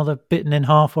babies, another bitten in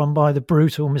half one by the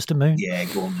brutal Mr. Moon? Yeah,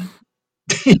 go on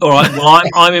then. All right, well,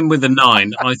 I'm in with a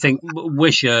 9. I think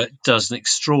Wisher does an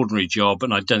extraordinary job,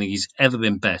 and I don't think he's ever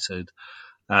been bettered.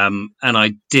 And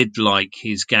I did like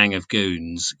his gang of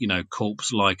goons,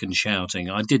 corpse-like and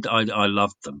shouting. I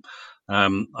loved them.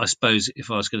 I suppose if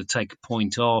I was going to take a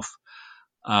point off,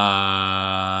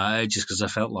 just because I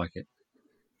felt like it.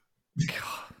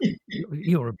 God,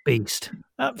 you're a beast.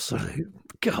 Absolute.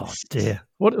 God, dear.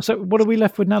 So what are we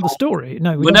left with now? The story?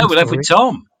 No, we're left with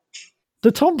Tom.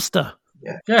 The Tomster.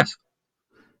 Yeah. Yes.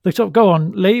 Go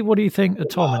on, Lee. What do you think of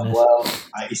Tom in this? Well,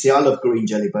 you see, I love green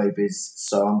jelly babies,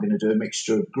 so I'm going to do a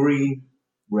mixture of green,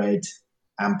 red,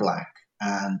 and black,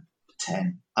 and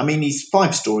 10. I mean, he's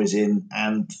 5 stories in,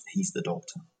 and he's the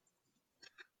Doctor.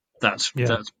 That's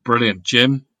brilliant,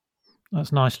 Jim.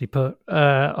 That's nicely put.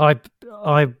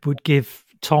 I would give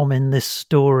Tom in this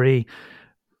story.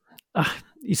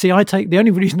 You see, the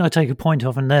only reason I take a point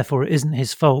off, and therefore it isn't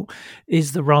his fault,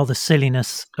 is the rather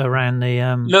silliness around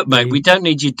the. Look, mate, we don't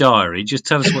need your diary. Just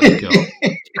tell us what you got.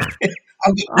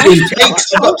 I've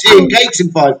got tea and cakes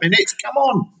in 5 minutes. Come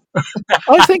on.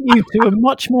 I think you two are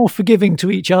much more forgiving to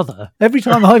each other. Every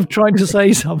time I'm trying to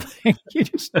say something, you're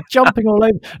just jumping all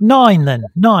over. 9, then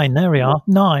 9. There we are.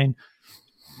 9.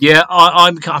 Yeah,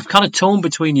 I'm kind of torn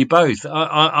between you both.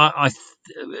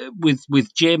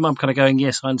 With Jim, I'm kind of going,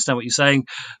 yes, I understand what you're saying.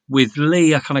 With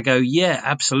Lee, I kind of go, yeah,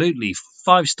 absolutely.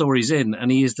 5 stories in,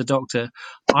 and he is the Doctor.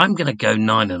 I'm going to go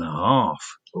 9.5.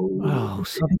 Oh,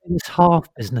 suddenly this half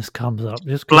business comes up.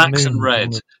 Just blacks and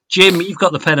reds. Jim, you've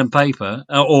got the pen and paper,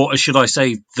 or should I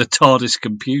say, the TARDIS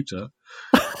computer.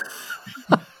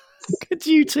 Could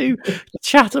you two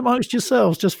chat amongst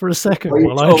yourselves just for a second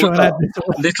while I try and add this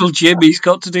all? Little Jimmy's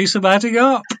got to do some adding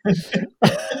up.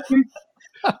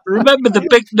 Remember, the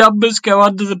big numbers go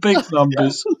under the big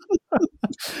numbers.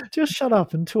 Just shut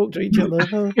up and talk to each other.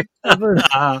 15.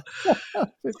 I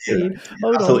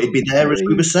thought he'd be there as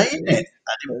we were saying it.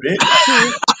 I didn't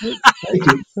realise.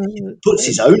 He puts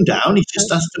his own down. He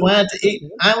just has to add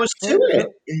hours to it.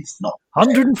 It's not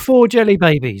 104 jelly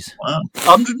babies. wow.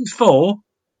 104?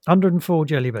 104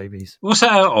 jelly babies. What's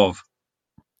that out of?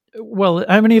 Well,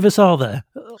 how many of us are there?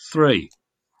 3.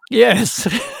 Yes.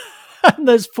 And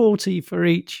there's 40 for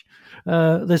each.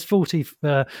 There's 40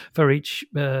 for each.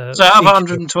 So out of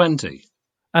 120?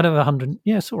 Out of 100,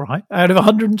 yes, all right. Out of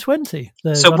 120.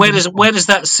 So where does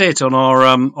that sit on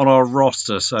our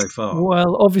roster so far?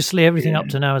 Well, obviously everything up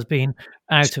to now has been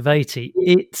out of 80.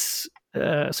 It's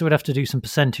so we'd have to do some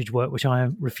percentage work, which I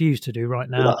refuse to do right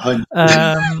now.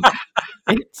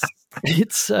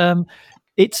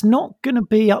 It's not going to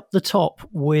be up the top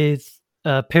with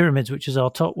Pyramids, which is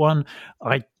our top one.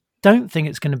 I don't think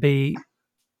it's going to be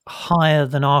higher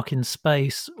than Ark in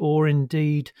Space or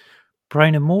indeed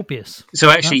Brain and Morbius. So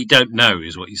actually, you don't know,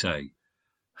 is what you say?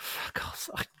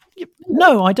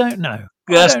 No, I don't know.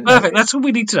 That's perfect. That's all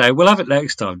we need to know. We'll have it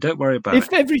next time. Don't worry about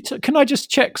it. Can I just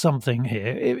check something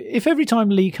here? If every time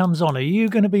Lee comes on, are you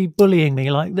going to be bullying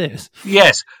me like this?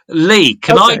 Yes. Lee,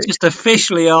 can I just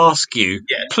officially ask you,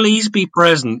 please be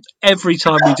present every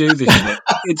time we do this shit?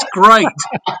 It's great.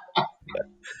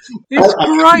 It's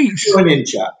great. Join in,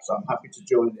 chaps. I'm happy to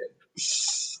join in.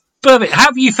 Perfect.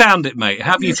 Have you found it, mate?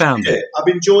 Have you found it? I've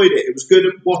enjoyed it. It was good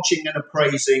at watching and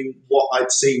appraising what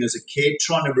I'd seen as a kid,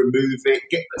 trying to remove it,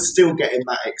 still getting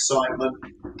that excitement,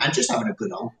 and just having a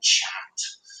good old chat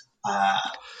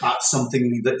about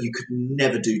something that you could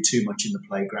never do too much in the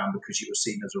playground because you were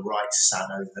seen as a right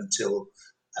sado until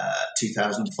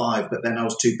 2005. But then I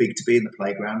was too big to be in the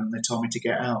playground, and they told me to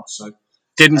get out. So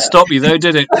didn't stop you though,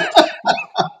 did it?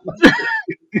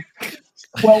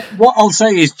 Well, what I'll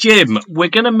say is, Jim, we're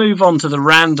going to move on to the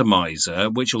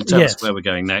randomizer, which will tell us where we're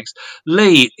going next.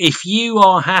 Lee, if you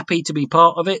are happy to be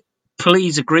part of it,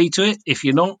 please agree to it. If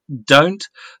you're not, don't.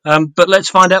 But let's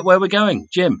find out where we're going.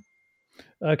 Jim.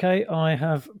 Okay, I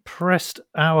have pressed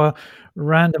our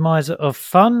randomizer of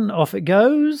fun. Off it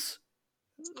goes.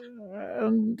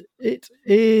 And it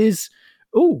is...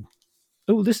 Oh,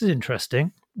 this is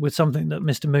interesting. With something that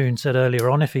Mr. Moon said earlier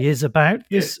on, if he is about,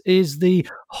 this is the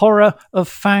horror of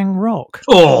Fang Rock.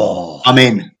 Oh, I'm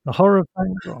in. The horror of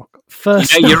Fang Rock.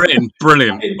 First, you're in.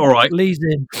 Brilliant. All right. Lee's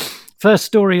in. First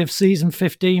story of season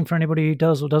 15 for anybody who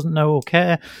does or doesn't know or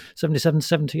care. 77,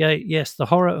 78. Yes, the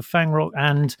horror of Fang Rock.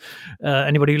 And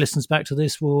anybody who listens back to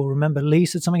this will remember Lee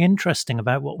said something interesting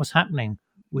about what was happening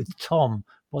with Tom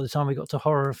by the time we got to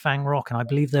Horror of Fang Rock, and I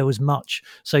believe there was much.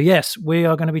 So yes, we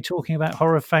are going to be talking about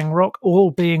Horror of Fang Rock. All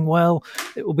being well,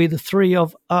 it will be the three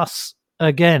of us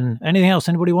again. Anything else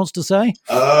anybody wants to say?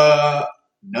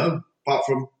 No, apart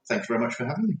from thanks very much for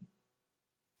having me.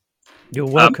 You're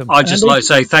welcome. I'd just like to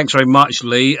say thanks very much,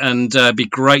 Lee, and it'd be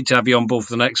great to have you on board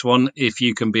for the next one if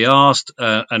you can be asked,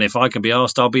 and if I can be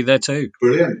asked, I'll be there too.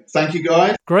 Brilliant. Thank you,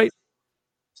 guys. Great.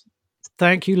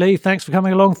 Thank you, Lee. Thanks for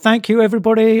coming along. Thank you,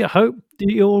 everybody. I hope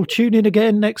you'll tune in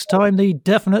again next time the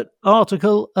definite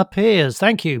article appears.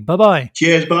 Thank you. Bye-bye.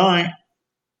 Cheers. Bye.